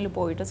ലൊക്കേഷനിൽ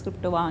പോയിട്ട്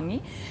സ്ക്രിപ്റ്റ് വാങ്ങി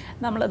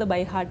നമ്മളത്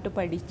ബൈ ഹാർട്ട്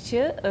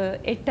പഠിച്ച്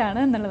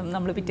 8 എന്നുള്ളത്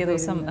നമ്മൾ പിറ്റേ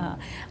ദിവസം.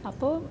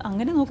 അപ്പോൾ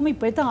അങ്ങനെ നോക്കുമ്പോൾ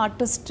ഇപ്പോഴത്തെ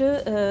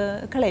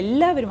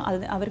ആർട്ടിസ്റ്റുകളെല്ലാവരും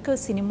അവർക്ക്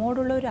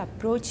സിനിമയോടുള്ള ഒരു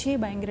അപ്രോച്ച്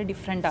ഭയങ്കര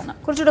ഡിഫറെൻ്റ് ആണ്,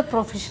 കുറച്ചുകൂടെ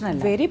പ്രൊഫഷണൽ,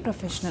 വെരി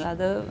പ്രൊഫഷണൽ.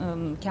 അത്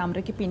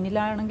ക്യാമറയ്ക്ക്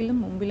പിന്നിലാണെങ്കിലും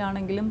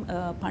മുമ്പിലാണെങ്കിലും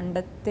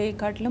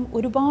പണ്ടത്തെക്കാട്ടിലും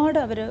ഒരുപാട്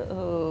അവർ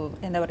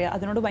എന്താ പറയുക,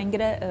 അതിനോട്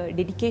ഭയങ്കര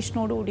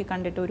ഡെഡിക്കേഷനോടുകൂടി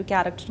കണ്ടിട്ട് ഒരു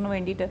ക്യാരക്ടറിന്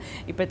വേണ്ടിയിട്ട്.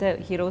 ഇപ്പോഴത്തെ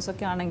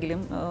ഹീറോസൊക്കെ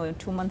ആണെങ്കിലും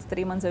 2 months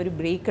 3 months അവർ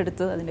ബ്രേക്ക്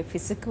എടുത്ത് അതിൻ്റെ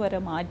ഫിസിക് വരെ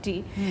മാറ്റി.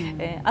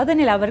 അത്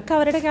തന്നെയല്ല, അവർക്ക്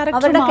അവരുടെ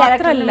ക്യാരക്ടർ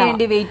മാത്രമല്ല,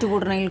 വെയിറ്റ്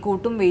കൂട്ടണമെങ്കിൽ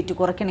കൂട്ടും, വെയിറ്റ്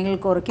കുറയ്ക്കണമെങ്കിൽ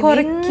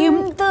കുറയ്ക്കും.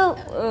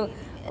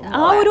 ആ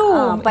ഒരു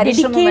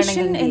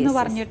ഡെഡിക്കേഷൻ എന്ന്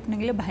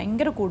പറഞ്ഞിട്ടുണ്ടെങ്കിൽ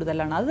ഭയങ്കര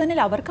കൂടുതലാണ്. അത് തന്നെ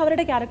അവർക്ക്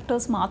അവരുടെ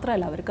ക്യാരക്ടേഴ്സ്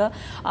മാത്രമല്ല, അവർക്ക്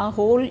ആ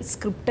ഹോൾ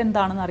സ്ക്രിപ്റ്റ്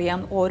എന്താണെന്ന്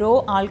അറിയാം. ഓരോ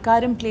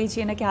ആൾക്കാരും പ്ലേ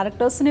ചെയ്യുന്ന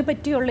ക്യാരക്ടേഴ്സിനെ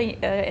പറ്റിയുള്ള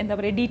എന്താ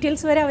പറയുക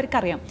ഡീറ്റെയിൽസ് വരെ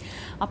അവർക്കറിയാം.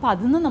 അപ്പോൾ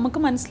അതിൽ നിന്ന്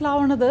നമുക്ക്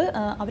മനസ്സിലാവുന്നത്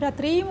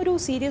അവരത്രയും ഒരു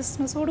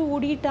സീരിയസ്നെസ്സോട്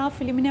കൂടിയിട്ട് ആ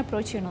ഫിലിമിനെ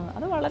അപ്രോച്ച് ചെയ്യണത്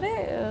അത് വളരെ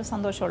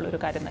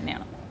സന്തോഷമുള്ളൊരു കാര്യം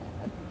തന്നെയാണ്.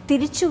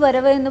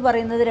 തിരിച്ചുവരവ് എന്ന്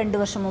പറയുന്നത് 2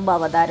 വർഷം മുമ്പ്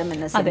അവതാരം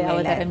എന്ന സിനിമ,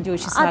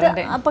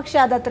 പക്ഷെ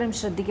അത് അത്രയും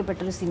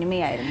ശ്രദ്ധിക്കപ്പെട്ടൊരു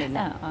സിനിമയായിരുന്നില്ല.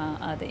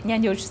 അതെ, ഞാൻ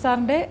ജോഷി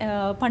സാറിൻ്റെ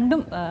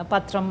പണ്ടും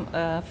പത്രം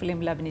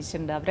ഫിലിമിൽ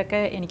അഭിനയിച്ചിട്ടുണ്ട്. അവരൊക്കെ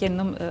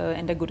എനിക്കെന്നും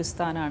എൻ്റെ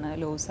ഗുരുസ്ഥാനാണ്.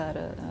 Law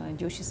sir,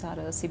 Joshi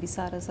sir, Sibi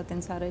sir, Sathyan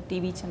sir,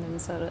 TV ചന്ദ്രൻ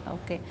സാറ്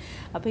ഒക്കെ.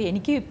 അപ്പോൾ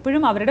എനിക്ക്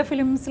ഇപ്പോഴും അവരുടെ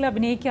ഫിലിംസിൽ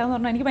അഭിനയിക്കുക എന്ന്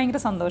പറഞ്ഞാൽ എനിക്ക്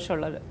ഭയങ്കര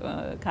സന്തോഷമുള്ള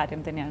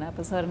കാര്യം തന്നെയാണ്.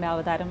 അപ്പോൾ സാറിൻ്റെ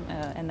അവതാരം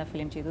എന്ന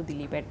ഫിലിം ചെയ്തു.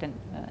 ദിലീപേട്ടൻ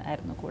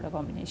ആയിരുന്നു കൂടെ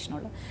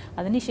കോമ്പിനേഷനുള്ളത്.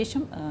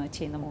 അതിനുശേഷം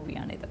ചെയ്യുന്ന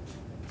മൂവിയാണിത്.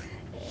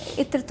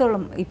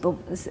 ഇത്രത്തോളം ഇപ്പം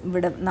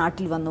ഇവിടെ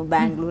നാട്ടിൽ വന്നു,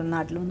 ബാംഗ്ലൂർ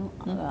നാട്ടിൽ വന്നു,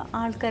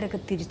 ആൾക്കാരൊക്കെ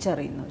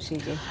തിരിച്ചറിയുന്നു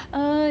ശ്രീജയ?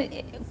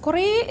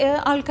 കുറേ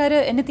ആൾക്കാർ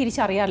എന്നെ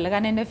തിരിച്ചറിയാറില്ല,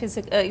 കാരണം എൻ്റെ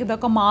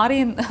ഇതൊക്കെ മാറി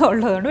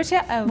ഉള്ളതുകൊണ്ട്.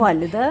 പക്ഷെ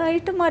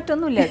വലുതായിട്ട്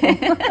മാറ്റമൊന്നുമില്ല.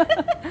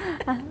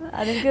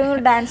 അതെനിക്ക്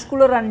ഡാൻസ്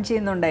സ്കൂൾ റൺ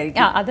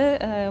ചെയ്യുന്നുണ്ടായിരിക്കും. അത്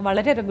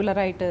വളരെ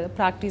റെഗുലറായിട്ട്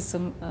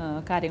പ്രാക്ടീസും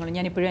കാര്യങ്ങളും.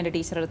 ഞാനിപ്പോഴും എൻ്റെ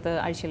ടീച്ചറടുത്ത്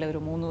ആഴ്ചയിൽ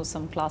ഒരു 3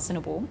 ദിവസം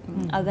ക്ലാസ്സിന് പോകും.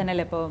 അത്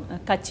തന്നെയല്ല ഇപ്പോൾ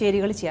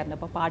കച്ചേരികൾ ചെയ്യാറുണ്ട്.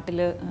 അപ്പോൾ പാട്ടിൽ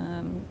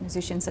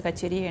മ്യൂസീഷ്യൻസ്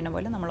കച്ചേരി ചെയ്യണ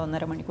പോലെ നമ്മൾ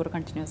 1.5 മണിക്കൂർ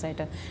കണ്ടിന്യൂസ്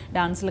ആയിട്ട്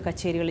ഡാൻസിൽ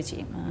കച്ചേരികൾ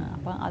ചെയ്യും.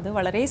 അപ്പോൾ അത്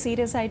വളരെ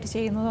സീരിയസ് ആയിട്ട്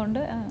ചെയ്യുന്നതുകൊണ്ട്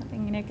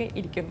ഇങ്ങനെയൊക്കെ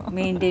ഇരിക്കുന്നു,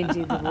 മെയിൻറ്റെയിൻ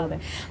ചെയ്തു. അതെ.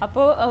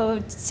 അപ്പോൾ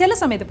ചില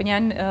സമയത്ത് ഇപ്പോൾ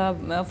ഞാൻ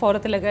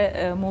ഫോറത്തിലൊക്കെ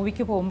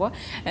മൂവിക്ക് പോകുമ്പോൾ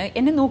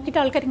എന്നെ നോക്കിയിട്ട്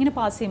ആൾക്കാർ ഇങ്ങനെ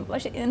പാസ് ചെയ്യും.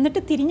 പക്ഷെ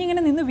എന്നിട്ട്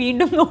തിരിഞ്ഞിങ്ങനെ നിന്ന്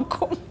വീണ്ടും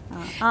നോക്കും.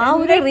 ആ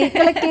ഒരു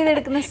റീകളക്ട്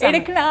ചെയ്തെടുക്കുന്ന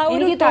എനിക്ക്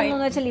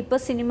തോന്നുന്നു വെച്ചാൽ ഇപ്പൊ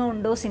സിനിമ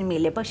ഉണ്ടോ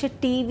സിനിമയില്ലേ, പക്ഷെ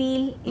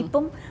ടിവിയിൽ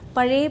ഇപ്പം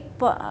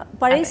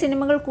പഴയ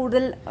സിനിമകൾ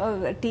കൂടുതൽ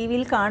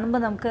ടിവിയിൽ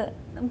കാണുമ്പോൾ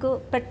നമുക്ക്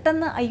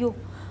പെട്ടെന്ന് അയ്യോ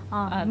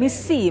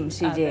മിസ് ചെയ്യും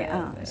ശ്രീജയെ.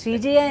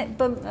 ശ്രീജയ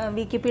ഇപ്പം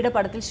വിക്കിപീഡിയ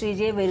പടത്തിൽ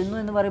ശ്രീജയ വരുന്നു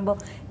എന്ന് പറയുമ്പോൾ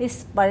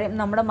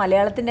നമ്മുടെ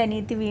മലയാളത്തിന്റെ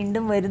അനിയത്തി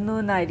വീണ്ടും വരുന്നു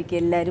എന്നായിരിക്കും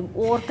എല്ലാവരും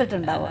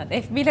ഓർത്തിട്ടുണ്ടാവുക.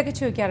 FBയിലൊക്കെ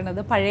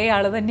ചോദിക്കാറുണ്ട് പഴയ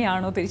ആൾ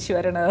തന്നെയാണോ തിരിച്ചു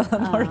വരണത്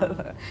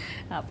എന്നുള്ളത്.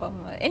 അപ്പം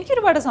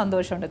എനിക്കൊരുപാട്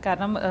സന്തോഷമുണ്ട്.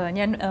 കാരണം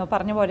ഞാൻ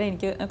പറഞ്ഞ പോലെ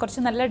എനിക്ക്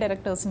കുറച്ച് നല്ല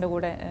ഡയറക്ടേഴ്സിൻ്റെ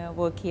കൂടെ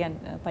വർക്ക് ചെയ്യാൻ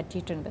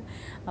പറ്റിയിട്ടുണ്ട്.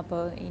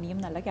 അപ്പോൾ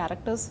ഇനിയും നല്ല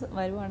ക്യാരക്ടേഴ്സ്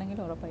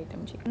വരുവാണെങ്കിൽ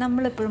ഉറപ്പായിട്ടും ചെയ്യും.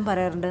 നമ്മളെപ്പോഴും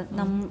പറയാറുണ്ട്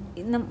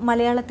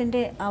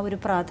മലയാളത്തിൻ്റെ ആ ഒരു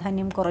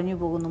പ്രാധാന്യം കുറഞ്ഞു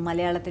പോകുന്നു.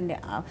 മലയാളത്തിൻ്റെ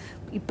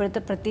ഇപ്പോഴത്തെ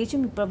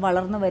പ്രത്യേകിച്ചും ഇപ്പോൾ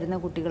വളർന്നു വരുന്ന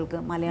കുട്ടികൾക്ക്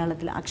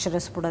മലയാളത്തിൽ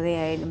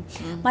അക്ഷരസ്ഫുടതയായാലും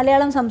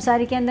മലയാളം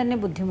സംസാരിക്കാൻ തന്നെ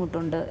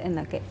ബുദ്ധിമുട്ടുണ്ട്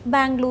എന്നൊക്കെ.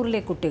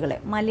 ബാംഗ്ലൂരിലെ കുട്ടികളെ,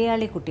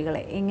 മലയാളി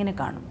കുട്ടികളെ എങ്ങനെ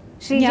കാണും?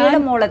 ശ്രീജയുടെ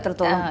മോൾ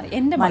എത്രത്തോളം?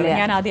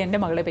 ഞാൻ ആദ്യം എൻ്റെ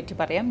മകളെ പറ്റി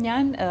പറയാം.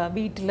 ഞാൻ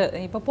വീട്ടിൽ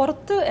ഇപ്പോൾ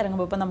പുറത്ത്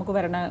ഇറങ്ങുമ്പോൾ ഇപ്പോൾ നമുക്ക്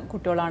വരുന്ന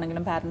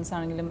കുട്ടികളാണെങ്കിലും പാരൻസ്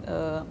ആണെങ്കിലും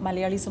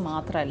മലയാളീസ്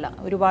മാത്രമല്ല,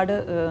 ഒരുപാട്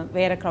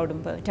വേറെ ക്രൗഡും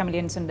ഇപ്പോൾ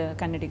തമിലിയൻസ് ഉണ്ട്,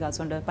 കന്നഡിഗാസ്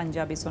ഉണ്ട്,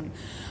 പഞ്ചാബീസ് ഉണ്ട്.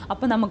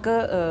 അപ്പോൾ നമുക്ക്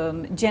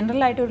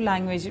ജനറൽ ആയിട്ട് ഒരു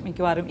ലാംഗ്വേജ്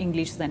മിക്കവാറും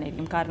ഇംഗ്ലീഷ് തന്നെ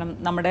ആയിരിക്കും. കാരണം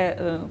നമ്മുടെ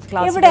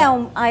ക്ലാസ്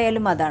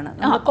ആയാലും അതാണ്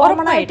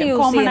കോമൺ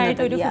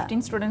ആയിട്ട് ഒരു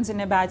 15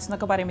 സ്റ്റുഡൻസിൻ്റെ ബാച്ച്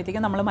എന്നൊക്കെ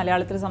പറയുമ്പോഴത്തേക്കും നമ്മൾ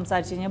മലയാളത്തിൽ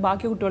സംസാരിച്ച് കഴിഞ്ഞാൽ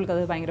ബാക്കി കുട്ടികൾക്ക്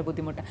അത് ഭയങ്കര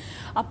ബുദ്ധിമുട്ടാണ്.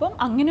 അപ്പം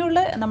അങ്ങനെയുള്ള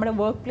നമ്മുടെ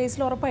വർക്ക്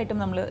പ്ലേസിൽ ഉറപ്പായിട്ടും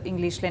നമ്മൾ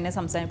ഇംഗ്ലീഷിൽ തന്നെ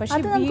സംസാരിക്കും. പക്ഷേ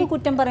നമുക്ക്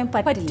കുറ്റം പറയാൻ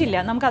പറ്റില്ല,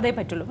 നമുക്ക് അതേ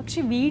പറ്റുള്ളൂ.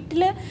 പക്ഷെ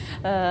വീട്ടിൽ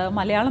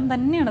മലയാളം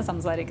തന്നെയാണ്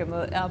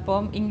സംസാരിക്കുന്നത്.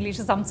 അപ്പം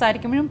ഇംഗ്ലീഷ്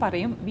സംസാരിക്കുമ്പോഴും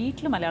പറയും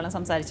വീട്ടിൽ മലയാളം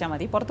സംസാരിച്ചാൽ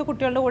മതി, പുറത്ത്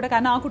കുട്ടികളുടെ കൂടെ,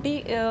 കാരണം ആ കുട്ടി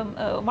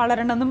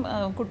വളരണമെന്നും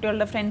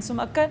കുട്ടികളുടെ ഫ്രണ്ട്സും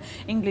ഒക്കെ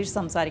ഇംഗ്ലീഷ്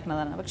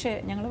സംസാരിക്കുന്നതാണ്. പക്ഷേ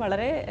ഞങ്ങൾ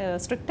വളരെ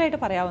സ്ട്രിക്റ്റായിട്ട്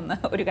പറയാവുന്ന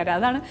ഒരു കാര്യം.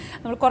 അതാണ്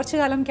നമ്മൾ കുറച്ചു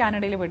കാലം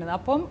കാനഡയിൽ പോയിരുന്നത്.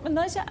 അപ്പം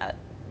എന്താ വെച്ചാൽ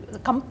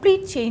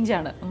കംപ്ലീറ്റ്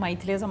ചേഞ്ചാണ്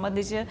മൈഥിലിയെ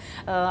സംബന്ധിച്ച്.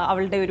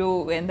 അവളുടെ ഒരു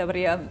എന്താ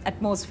പറയുക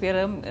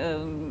അറ്റ്മോസ്ഫിയറും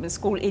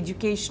സ്കൂൾ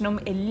എഡ്യൂക്കേഷനും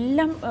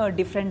എല്ലാം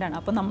ഡിഫറെൻ്റാണ്.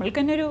 അപ്പോൾ നമ്മൾക്ക്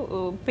തന്നെ ഒരു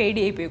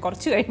പേടിയായി പോയി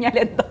കുറച്ച് കഴിഞ്ഞാൽ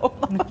എന്തോ.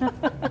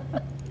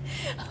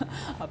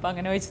 അപ്പോൾ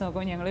അങ്ങനെ വെച്ച്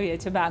നോക്കുമ്പോൾ ഞങ്ങൾ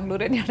വിചാരിച്ചു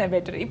ബാംഗ്ലൂർ തന്നെയാണ്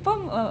ബെറ്റർ. ഇപ്പം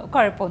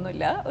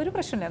കുഴപ്പമൊന്നുമില്ല, ഒരു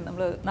പ്രശ്നമില്ല.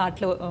 നമ്മൾ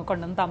നാട്ടിൽ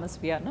കൊണ്ടുവന്ന്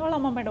താമസിപ്പിക്കാറുണ്ട്, അവൾ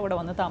അമ്മമ്മയുടെ കൂടെ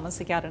വന്ന്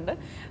താമസിക്കാറുണ്ട്,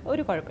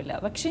 ഒരു കുഴപ്പമില്ല.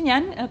 പക്ഷെ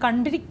ഞാൻ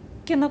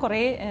കണ്ടിരിക്കുന്ന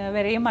കുറേ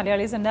വരെയും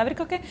മലയാളീസ് ഉണ്ട്,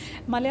 അവർക്കൊക്കെ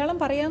മലയാളം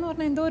പറയാന്ന്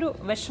പറഞ്ഞാൽ എന്തോ ഒരു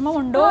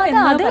വിഷമമുണ്ടോ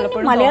എന്ന്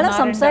പലപ്പോഴും മലയാളം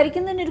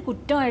സംസാരിക്കുന്നതിന് ഒരു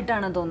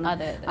കുറ്റമായിട്ടാണ്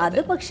തോന്നുന്നത്. അത്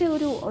പക്ഷെ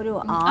ഒരു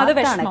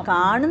ആർട്ടാണ്,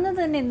 കാണുന്നത്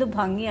തന്നെ എന്ത്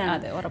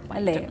ഭംഗിയാണ്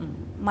അല്ലേ.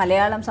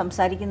 മലയാളം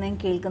സംസാരിക്കുന്നതും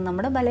കേൾക്കുന്ന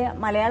നമ്മുടെ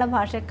മലയാള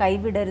ഭാഷ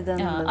കൈവിടരുത്.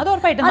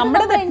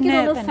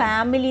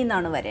 ഫാമിലി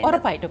എന്നാണ് വരെ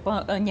ഉറപ്പായിട്ടും. ഇപ്പോൾ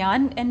ഞാൻ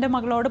എൻ്റെ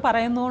മകളോട്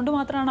പറയുന്നതുകൊണ്ട്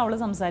മാത്രമാണ് അവൾ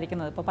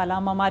സംസാരിക്കുന്നത്. ഇപ്പോൾ പല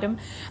അമ്മമാരും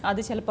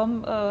അത് ചിലപ്പം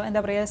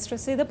എന്താ പറയുക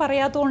സ്ട്രെസ് ചെയ്ത്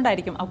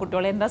പറയാത്തതുകൊണ്ടായിരിക്കും. ആ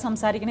കുട്ടികളെ എന്താ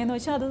സംസാരിക്കണേന്ന്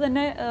വെച്ചാൽ അത്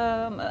തന്നെ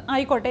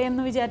ആയിക്കോട്ടെ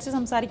എന്ന് വിചാരിച്ച്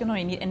സംസാരിക്കുന്നു.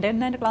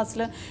 എൻ്റെ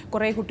ക്ലാസ്സിൽ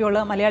കുറേ കുട്ടികൾ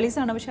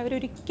മലയാളീസാണ്, പക്ഷെ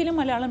അവരൊരിക്കലും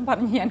മലയാളം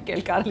പറഞ്ഞ് ഞാൻ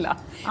കേൾക്കാറില്ല.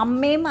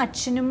 അമ്മയും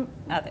അച്ഛനും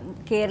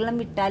കേരളം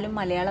വിട്ടാലും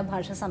മലയാള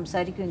ഭാഷ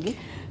സംസാരിക്കുമെങ്കിൽ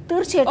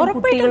തീർച്ചയായിട്ടും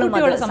കുട്ടികളും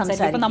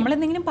സംസാരിക്കും. ഇപ്പം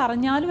നമ്മളെന്തെങ്കിലും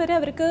പറഞ്ഞാൽ വരെ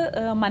അവർക്ക്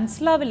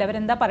മനസ്സിലാവില്ല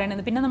അവരെന്താ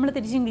പറയണത്. പിന്നെ നമ്മൾ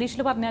തിരിച്ച്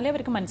ഇംഗ്ലീഷിൽ പറഞ്ഞാലേ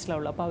അവർക്ക്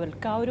മനസ്സിലാവുള്ളൂ. അപ്പോൾ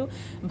അവർക്ക് ആ ഒരു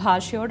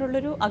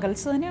ഭാഷയോടുള്ളൊരു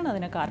അകൽച്ച തന്നെയാണ്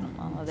അതിന് കാരണം.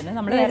 അതിന്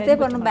നമ്മൾ നേരത്തെ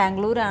പറഞ്ഞു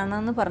ബാംഗ്ലൂർ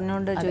ആണെന്ന്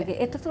പറഞ്ഞുകൊണ്ട് ചോദിക്കുക,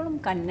 എത്രത്തോളം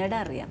കന്നഡ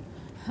അറിയാം?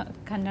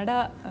 കന്നഡ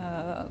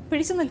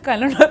പിടിച്ചു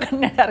നിൽക്കാനുള്ള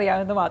കന്നഡ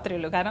അറിയാമെന്ന് മാത്രമേ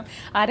ഉള്ളൂ. കാരണം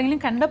ആരെങ്കിലും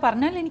കന്നഡ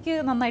പറഞ്ഞാൽ എനിക്ക്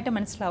നന്നായിട്ട്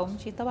മനസ്സിലാവും,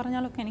 ചീത്ത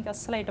പറഞ്ഞാലൊക്കെ എനിക്ക്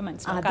അസലായിട്ട്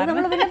മനസ്സിലാവും.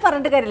 നമ്മൾ പിന്നെ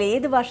പറഞ്ഞിട്ട് കാര്യമില്ല,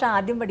 ഏത് ഭാഷ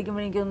ആദ്യം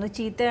പഠിക്കുമ്പോൾ എനിക്ക് തോന്നുന്നു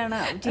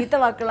ചീത്ത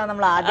വാക്കുകളാണ്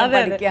നമ്മൾ ആദ്യം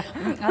പഠിക്കുക.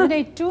 അതിന്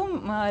ഏറ്റവും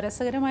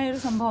രസകരമായ ഒരു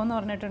സംഭവം എന്ന്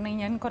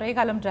പറഞ്ഞിട്ടുണ്ടെങ്കിൽ, ഞാൻ കുറേ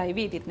കാലം ഡ്രൈവ്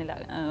ചെയ്തിരുന്നില്ല.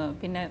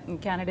 പിന്നെ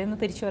കാനഡയിൽ നിന്ന്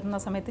തിരിച്ചു വരുന്ന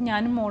സമയത്ത്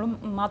ഞാനും മോളും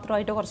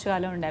മാത്രമായിട്ട് കുറച്ച്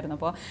കാലം ഉണ്ടായിരുന്നു.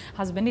 അപ്പോൾ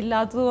ഹസ്ബൻഡ്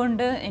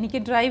ഇല്ലാത്തതുകൊണ്ട്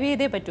എനിക്ക് ഡ്രൈവ്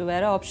ചെയ്തേ പറ്റൂ,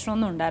 വേറെ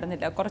ഓപ്ഷനൊന്നും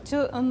ഉണ്ടായിരുന്നില്ല. കുറച്ച്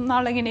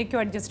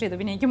നാളെങ്ങനെയൊക്കെ അഡ്ജസ്റ്റ്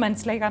ചെയ്തു. പിന്നെ എനിക്ക്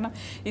മനസ്സിലായി, കാരണം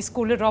ഈ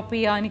സ്കൂളിൽ ഡ്രോപ്പ്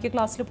ചെയ്യുക, എനിക്ക്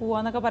ക്ലാസ്സിൽ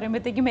പോകാമെന്നൊക്കെ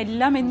പറയുമ്പോഴത്തേക്കും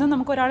എല്ലാം എന്നും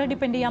നമുക്ക് ഒരാളെ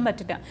ഡിപ്പെൻഡ് ചെയ്യാൻ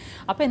പറ്റില്ല.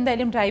 അപ്പോൾ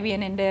എന്തായാലും ഡ്രൈവ്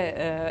ചെയ്യാൻ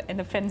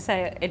എൻ്റെ ഫ്രണ്ട്സ്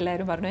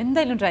എല്ലാവരും പറഞ്ഞു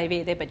എന്തായാലും ഡ്രൈവ്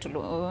ചെയ്തേ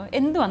പറ്റുള്ളൂ,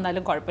 എന്ത്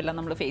വന്നാലും കുഴപ്പമില്ല,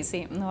 നമ്മൾ ഫേസ്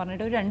ചെയ്യും എന്ന്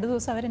പറഞ്ഞിട്ട് ഒരു 2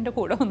 ദിവസം അവരെൻ്റെ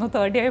കൂടെ വന്നു.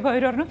 3rd ഡേ ആയപ്പോൾ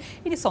അവർ പറഞ്ഞു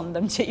ഇനി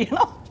സ്വന്തം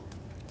ചെയ്യണം,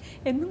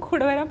 എന്നും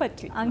കൂടെ വരാൻ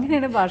പറ്റില്ല.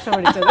 അങ്ങനെയാണ് ഭാഷ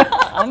പഠിച്ചത്.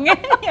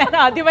 അങ്ങനെ ഞാൻ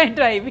ആദ്യമായി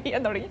ഡ്രൈവ്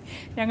ചെയ്യാൻ തുടങ്ങി.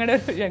 ഞങ്ങളുടെ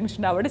ഒരു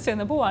ജംഗ്ഷൻ അവിടെ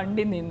ചെന്നപ്പോൾ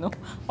വണ്ടി നിന്നു.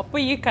 അപ്പോൾ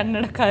ഈ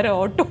കന്നഡക്കാർ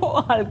ഓട്ടോ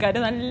ആൾക്കാർ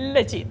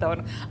നല്ല ചീത്ത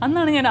പറഞ്ഞു.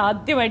 അന്നാണ് ഞാൻ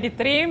ആദ്യമായിട്ട്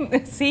ഇത്രയും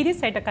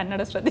സീരിയസ് ആയിട്ട്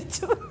കന്നഡ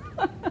ശ്രദ്ധിച്ചത്.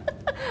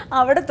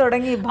 അവിടെ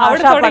തുടങ്ങി.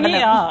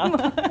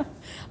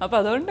 അപ്പോൾ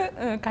അതുകൊണ്ട്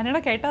കന്നഡ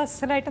കേട്ടാൽ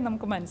അസലായിട്ട്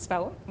നമുക്ക്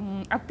മനസ്സിലാവും.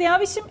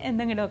 അത്യാവശ്യം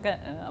എന്തെങ്കിലുമൊക്കെ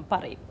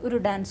പറയും. ഒരു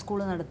ഡാൻസ് സ്കൂൾ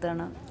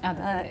നടത്തുകയാണ്,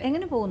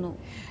 എങ്ങനെ പോകുന്നു?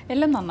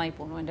 എല്ലാം നന്നായി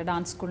പോകുന്നു. എൻ്റെ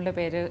ഡാൻസ് സ്കൂളിൻ്റെ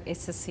പേര്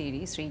SSCD,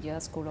 Sreejaya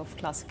school of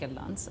classical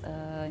dance.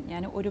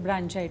 ഞാൻ ഒരു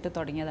ബ്രാഞ്ചായിട്ട്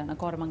തുടങ്ങിയതാണ്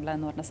കോരമംഗല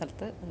എന്ന് പറഞ്ഞ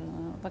സ്ഥലത്ത്.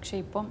 പക്ഷേ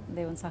ഇപ്പം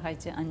ദൈവം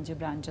സഹായിച്ച് 5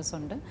 ബ്രാഞ്ചസ്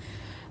ഉണ്ട്.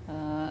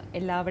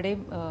 എല്ലാവരുടെയും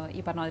ഈ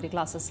പറഞ്ഞ മാതിരി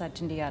ക്ലാസ്സസ്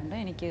അറ്റൻഡ് ചെയ്യാറുണ്ട്.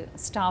 എനിക്ക്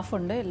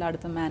സ്റ്റാഫുണ്ട്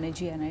എല്ലായിടത്തും മാനേജ്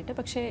ചെയ്യാനായിട്ട്.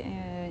 പക്ഷേ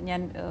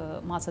ഞാൻ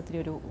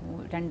മാസത്തിലൊരു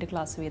 2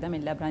 ക്ലാസ് വീതം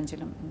എല്ലാ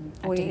ബ്രാഞ്ചിലും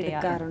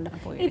എടുക്കാറുണ്ട്.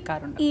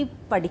 ഈ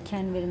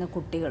പഠിക്കാൻ വരുന്ന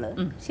കുട്ടികൾ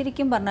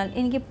ശരിക്കും പറഞ്ഞാൽ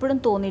എനിക്കെപ്പോഴും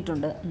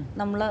തോന്നിയിട്ടുണ്ട്,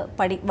 നമ്മൾ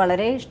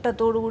വളരെ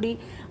ഇഷ്ടത്തോടു കൂടി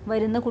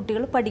വരുന്ന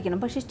കുട്ടികൾ പഠിക്കണം.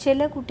 പക്ഷെ ചില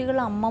കുട്ടികൾ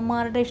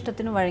അമ്മമാരുടെ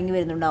ഇഷ്ടത്തിന് വഴങ്ങി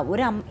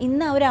വരുന്നുണ്ടാവും.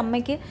 ഇന്ന്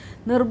അവരമ്മയ്ക്ക്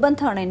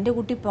നിർബന്ധമാണ് എൻ്റെ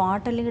കുട്ടി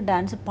പാട്ട് അല്ലെങ്കിൽ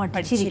ഡാൻസ്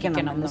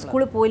പഠിച്ചിരിക്കണം,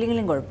 സ്കൂളിൽ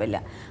പോയില്ലെങ്കിലും കുഴപ്പമില്ല,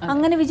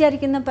 അങ്ങനെ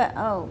വിചാരിക്കുന്ന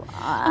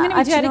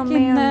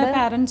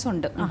പാരൻസ്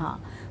ഉണ്ട്.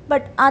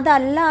 ബട്ട്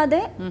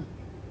അതല്ലാതെ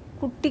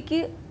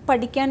കുട്ടിക്ക്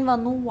പഠിക്കാൻ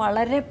വന്നു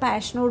വളരെ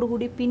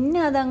പാഷനോടുകൂടി പിന്നെ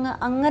അതങ്ങ്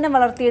അങ്ങനെ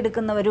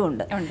വളർത്തിയെടുക്കുന്നവരും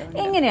ഉണ്ട്.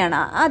 എങ്ങനെയാണ്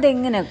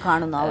അതെങ്ങനെ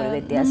കാണുന്നു ആ ഒരു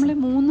വ്യത്യാസം? നമ്മൾ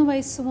 3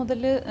 വയസ്സ്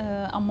മുതൽ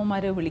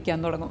അമ്മമാരെ വിളിക്കാൻ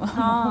തുടങ്ങും.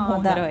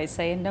 3.5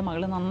 വയസ്സായി എൻ്റെ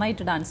മകൾ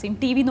നന്നായിട്ട് ഡാൻസ് ചെയ്യും,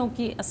 TV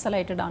നോക്കി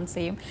അസലായിട്ട് ഡാൻസ്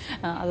ചെയ്യും.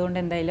 അതുകൊണ്ട്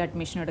എന്തായാലും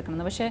അഡ്മിഷൻ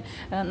എടുക്കുന്നത്. പക്ഷേ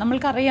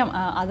നമ്മൾക്കറിയാം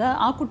അത്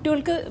ആ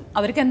കുട്ടികൾക്ക്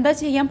അവർക്ക് എന്താ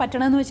ചെയ്യാൻ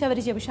പറ്റണമെന്ന് വെച്ചാൽ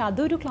അവർ ചെയ്യും. പക്ഷേ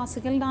അതൊരു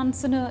ക്ലാസിക്കൽ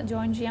ഡാൻസിന്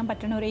ജോയിൻ ചെയ്യാൻ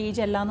പറ്റുന്ന ഒരു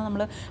ഏജ് അല്ലാന്ന്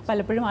നമ്മൾ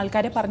പലപ്പോഴും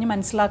ആൾക്കാരെ പറഞ്ഞ്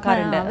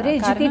മനസ്സിലാക്കാറുണ്ട്.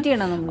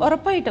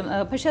 ഉറപ്പായിട്ടും.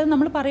 പക്ഷെ അത്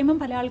നമ്മൾ പറയുമ്പം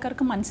പല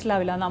ആൾക്കാർക്ക്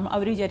മനസ്സിലാവില്ല.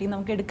 അവർ വിചാരിക്കും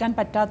നമുക്ക് എടുക്കാൻ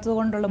പറ്റാത്തത്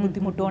കൊണ്ടുള്ള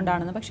ബുദ്ധിമുട്ട്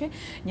കൊണ്ടാണെന്ന്. പക്ഷേ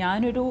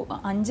ഞാനൊരു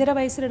 5.5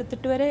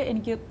 വയസ്സിലെടുത്തിട്ട് വരെ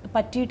എനിക്ക്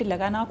പറ്റിയിട്ടില്ല.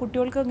 കാരണം ആ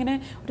കുട്ടികൾക്ക് ഇങ്ങനെ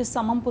ഒരു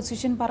സമം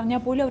പൊസിഷൻ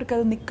പറഞ്ഞാൽ പോലും അവർക്ക്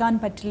അത് നിൽക്കാൻ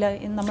പറ്റില്ല.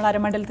 നമ്മൾ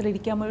അരമണ്ഡലത്തിൽ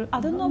ഇരിക്കാൻ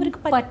അതൊന്നും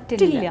അവർക്ക്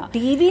പറ്റില്ല.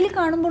 TV-യിൽ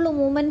കാണുമ്പോൾ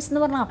മൂവ്മെന്റ്സ്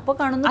എന്ന് പറഞ്ഞാൽ അപ്പോൾ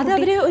കാണുന്നു,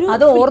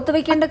 അത് ഓർത്ത്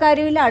വെക്കേണ്ട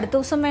കാര്യമില്ല, അടുത്ത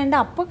ദിവസം വേണ്ട,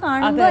 അപ്പോൾ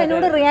കാണുമ്പോൾ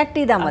അതിനോട് റിയാക്ട്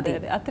ചെയ്താൽ മതി.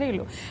 അത്രേ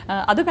ഉള്ളൂ.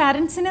 അത്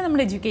പാരൻസിനെ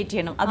നമ്മൾ എഡ്യൂക്കേറ്റ്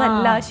ചെയ്യണം.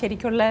 അതല്ല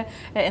ശരിക്കുള്ള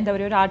എന്താ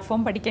പറയുക ഒരു ആർട്ട്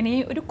ഫോം പഠിക്കണേ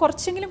ഒരു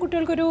കുറച്ചെങ്കിലും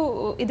കുട്ടികൾക്കൊരു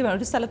ഇത് വേണം,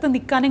 ഒരു സ്ഥലത്ത്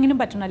നിൽക്കാൻ നിൽക്കാനെങ്കിലും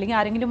പറ്റണം. അല്ലെങ്കിൽ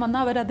ആരെങ്കിലും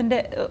വന്നാൽ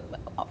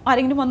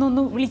ആരെങ്കിലും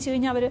വന്നൊന്ന് വിളിച്ചു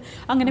കഴിഞ്ഞാൽ അവർ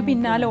അങ്ങനെ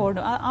പിന്നാലെ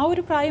ഓടും. ആ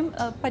ഒരു പ്രായം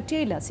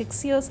പറ്റുകയില്ല. 6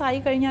 years ആയി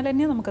കഴിഞ്ഞാൽ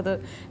തന്നെ നമുക്കത്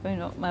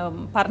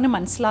പറഞ്ഞ്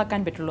മനസ്സിലാക്കാൻ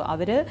പറ്റുള്ളൂ.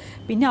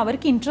 പിന്നെ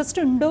അവർക്ക്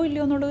ഇൻട്രസ്റ്റ് ഉണ്ടോ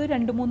ഇല്ലയോ എന്നുള്ളത്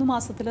 2-3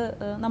 മാസത്തിൽ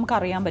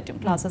നമുക്കറിയാൻ പറ്റും.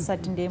 ക്ലാസ്സസ്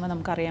അറ്റൻഡ് ചെയ്യുമ്പോൾ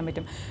നമുക്കറിയാൻ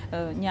പറ്റും.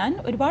 ഞാൻ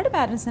ഒരുപാട്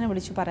പാരൻസിനെ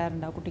വിളിച്ച്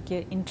പറയാറുണ്ട്, ആ കുട്ടിക്ക്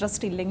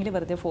ഇൻട്രസ്റ്റ് ഇല്ലെങ്കിൽ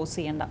വെറുതെ ഫോഴ്സ്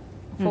ചെയ്യണ്ട.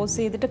 ഫോഴ്സ്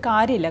ചെയ്തിട്ട്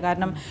കാര്യമില്ല.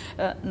 കാരണം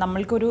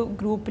നമ്മൾക്കൊരു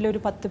ഗ്രൂപ്പിൽ ഒരു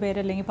 10 പേര്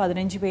അല്ലെങ്കിൽ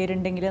 15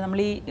 പേരുണ്ടെങ്കിൽ നമ്മൾ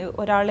ഈ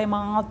ഒരാളെ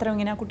മാത്രം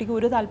ഇങ്ങനെ ആ കുട്ടിക്ക്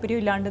ഒരു താല്പര്യം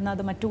ഇല്ലാണ്ട്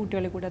അത് മറ്റു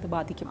കുട്ടികളെ കൂടെ അത്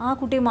ബാധിക്കും. ആ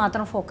കുട്ടിയെ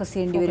മാത്രം ഫോക്കസ്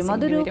ചെയ്യേണ്ടി വരും.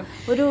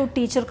 അതൊരു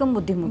ടീച്ചർക്കും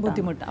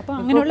ബുദ്ധിമുട്ട്. അപ്പോൾ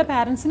അങ്ങനെയുള്ള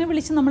പാരൻസിനെ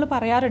വിളിച്ച് നമ്മൾ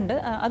പറയാറുണ്ട്.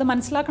 അത്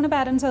മനസ്സിലാക്കുന്ന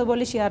പാരൻസ്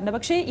അതുപോലെ ചെയ്യാറുണ്ട്.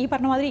 പക്ഷേ ഈ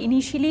പറഞ്ഞ മാതിരി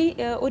ഇനീഷ്യലി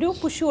ഒരു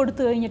പുഷ്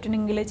കൊടുത്തു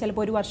കഴിഞ്ഞിട്ടുണ്ടെങ്കിൽ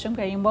ചിലപ്പോൾ ഒരു വർഷം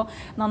കഴിയുമ്പോൾ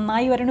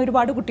നന്നായി വരുന്ന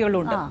ഒരുപാട്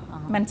കുട്ടികളുണ്ട്.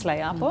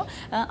 മനസ്സിലായോ? അപ്പോൾ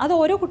അത്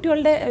ഓരോ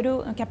കുട്ടികളുടെ ഒരു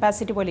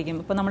കപ്പാസിറ്റി പോലെ ഇരിക്കും.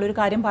 ഇപ്പോൾ നമ്മളൊരു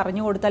കാര്യം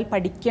പറഞ്ഞു കൊടുത്താൽ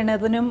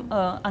പഠിക്കണതിനും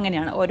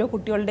അങ്ങനെയാണ്. ഓരോ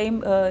കുട്ടികളുടെയും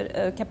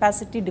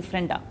കപ്പാസിറ്റി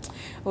ഡിഫറെൻറ്റാണ്.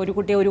 ഒരു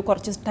കുട്ടിയെ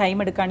കുറച്ച് ടൈം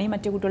എടുക്കുകയാണെങ്കിൽ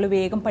മറ്റു കുട്ടികൾ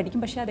വേഗം പഠിക്കും,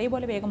 പക്ഷേ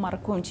അതേപോലെ വേഗം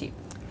മറക്കുകയും ചെയ്യും.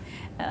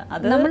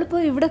 അത്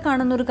നമ്മളിപ്പോൾ ഇവിടെ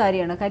കാണുന്ന ഒരു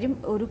കാര്യമാണ്. കാര്യം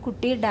ഒരു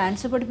കുട്ടിയെ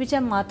ഡാൻസ്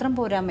പഠിപ്പിച്ചാൽ മാത്രം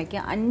പോരാമയ്ക്ക്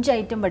 5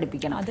 ഐറ്റം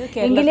പഠിപ്പിക്കണം.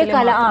 എങ്കിലേ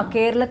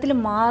കേരളത്തിൽ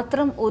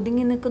മാത്രം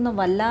ഒതുങ്ങി നിൽക്കുന്ന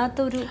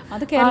വല്ലാത്തൊരു,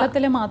 അത്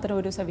കേരളത്തിലെ മാത്രം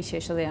ഒരു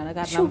സവിശേഷതയാണ്.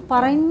 കാരണം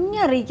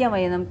പറഞ്ഞറിയിക്കാൻ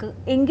വയ്യ നമുക്ക്.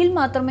 എങ്കിൽ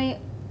മാത്രമേ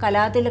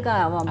കലാതിലൊക്കെ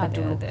ആവാൻ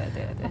പറ്റുള്ളൂ.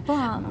 അപ്പോൾ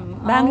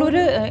ബാംഗ്ലൂർ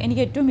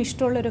എനിക്ക് ഏറ്റവും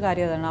ഇഷ്ടമുള്ളൊരു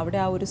കാര്യം അതാണ്. അവിടെ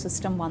ആ ഒരു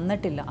സിസ്റ്റം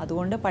വന്നിട്ടില്ല.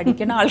 അതുകൊണ്ട്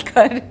പഠിക്കുന്ന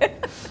ആൾക്കാർ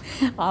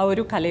ആ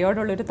ഒരു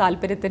കലയോടുള്ളൊരു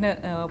താല്പര്യത്തിന്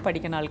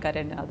പഠിക്കുന്ന ആൾക്കാർ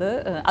തന്നെ.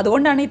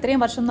 അതുകൊണ്ടാണ്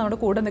ഇത്രയും വർഷം നമ്മുടെ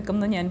കൂടെ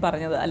നിൽക്കുന്നത് ഞാൻ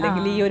പറഞ്ഞത്.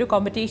 അല്ലെങ്കിൽ ഈ ഒരു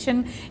കോമ്പറ്റീഷൻ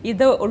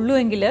ഇത് ഉള്ളൂ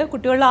എങ്കിൽ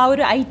കുട്ടികൾ ആ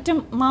ഒരു ഐറ്റം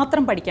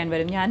മാത്രം പഠിക്കാൻ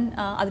വരും. ഞാൻ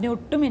അതിനെ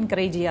ഒട്ടും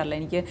എൻകറേജ്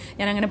ചെയ്യാറില്ല.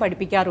 ഞാൻ അങ്ങനെ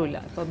പഠിപ്പിക്കാറുമില്ല.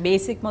 ഇപ്പോൾ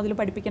ബേസിക് മുതൽ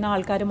പഠിപ്പിക്കുന്ന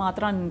ആൾക്കാർ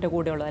മാത്രമാണ് എൻ്റെ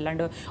കൂടെ ഉള്ളത്.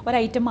 അല്ലാണ്ട് ഒരു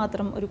ഐറ്റം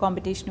മാത്രം ഒരു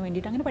കോമ്പറ്റീഷന്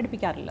വേണ്ടിയിട്ട് അങ്ങനെ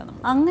പഠിപ്പിക്കാറില്ല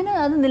നമ്മൾ. അങ്ങനെ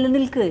അത്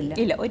നിലനിൽക്കുകയില്ല.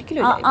 ഇല്ല,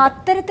 ഒരിക്കലും.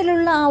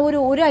 അത്തരത്തിലുള്ള ആ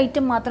ഒരു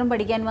ഐറ്റം മാത്രം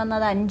പഠിക്കാൻ വന്ന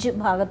അത് 5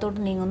 ഭാഗത്തോട്ട്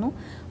നീങ്ങുന്നു.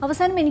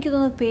 അവസാനം എനിക്ക്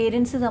തോന്നുന്നു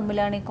പേരൻസ്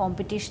തമ്മിലാണ് ഈ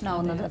കോമ്പറ്റീഷൻ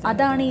ആവുന്നത്.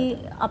 അതാണ് ഈ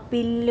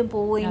അപ്പീലിലും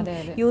പോവുകയും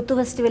യൂത്ത്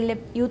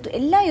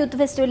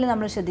ഫെസ്റ്റിവലിലും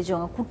നമ്മൾ ശ്രദ്ധിച്ചു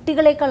നോക്കാം,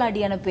 കുട്ടികളെക്കാൾ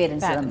അടിയാണ്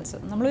പേരൻസ്.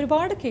 നമ്മൾ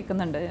ഒരുപാട്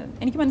കേൾക്കുന്നുണ്ട്.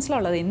 എനിക്ക്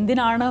മനസ്സിലാവുള്ളത്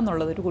എന്തിനാണ്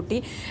എന്നുള്ളത്. ഒരു കുട്ടി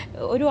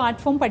ഒരു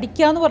ആർട്ട് ഫോം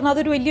പഠിക്കുക എന്ന് പറഞ്ഞാൽ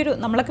അതൊരു വലിയൊരു,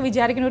 നമ്മളൊക്കെ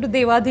വിചാരിക്കുന്ന ഒരു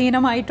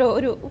ദൈവാധീനമായിട്ടോ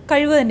ഒരു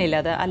കഴിവ് തന്നെയില്ല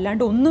അത്.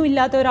 അല്ലാണ്ട്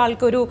ഒന്നുമില്ലാത്ത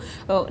ഒരാൾക്കൊരു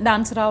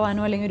ഡാൻസർ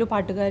ആവാനോ അല്ലെങ്കിൽ ഒരു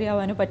പാട്ടുകാരി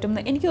ആവാനോ പറ്റും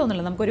എനിക്ക്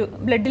തോന്നുന്നില്ല. നമുക്കൊരു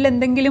ബ്ലഡിൽ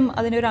എന്തെങ്കിലും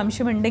അതിനൊരു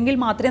അംശം ഉണ്ടെങ്കിൽ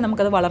മാത്രമേ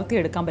നമുക്കത്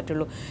വളർത്തിയെടുക്കാൻ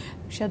പറ്റുള്ളൂ.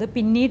 പക്ഷെ അത്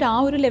പിന്നീട് ആ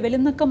ഒരു ലെവലിൽ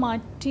നിന്നൊക്കെ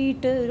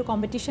മാറ്റിയിട്ട് ഒരു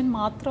കോമ്പറ്റീഷൻ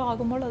മാത്രം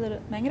ആകുമ്പോൾ അത്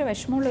ഭയങ്കര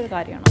വിഷമമുള്ളൊരു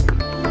കാര്യമാണ്.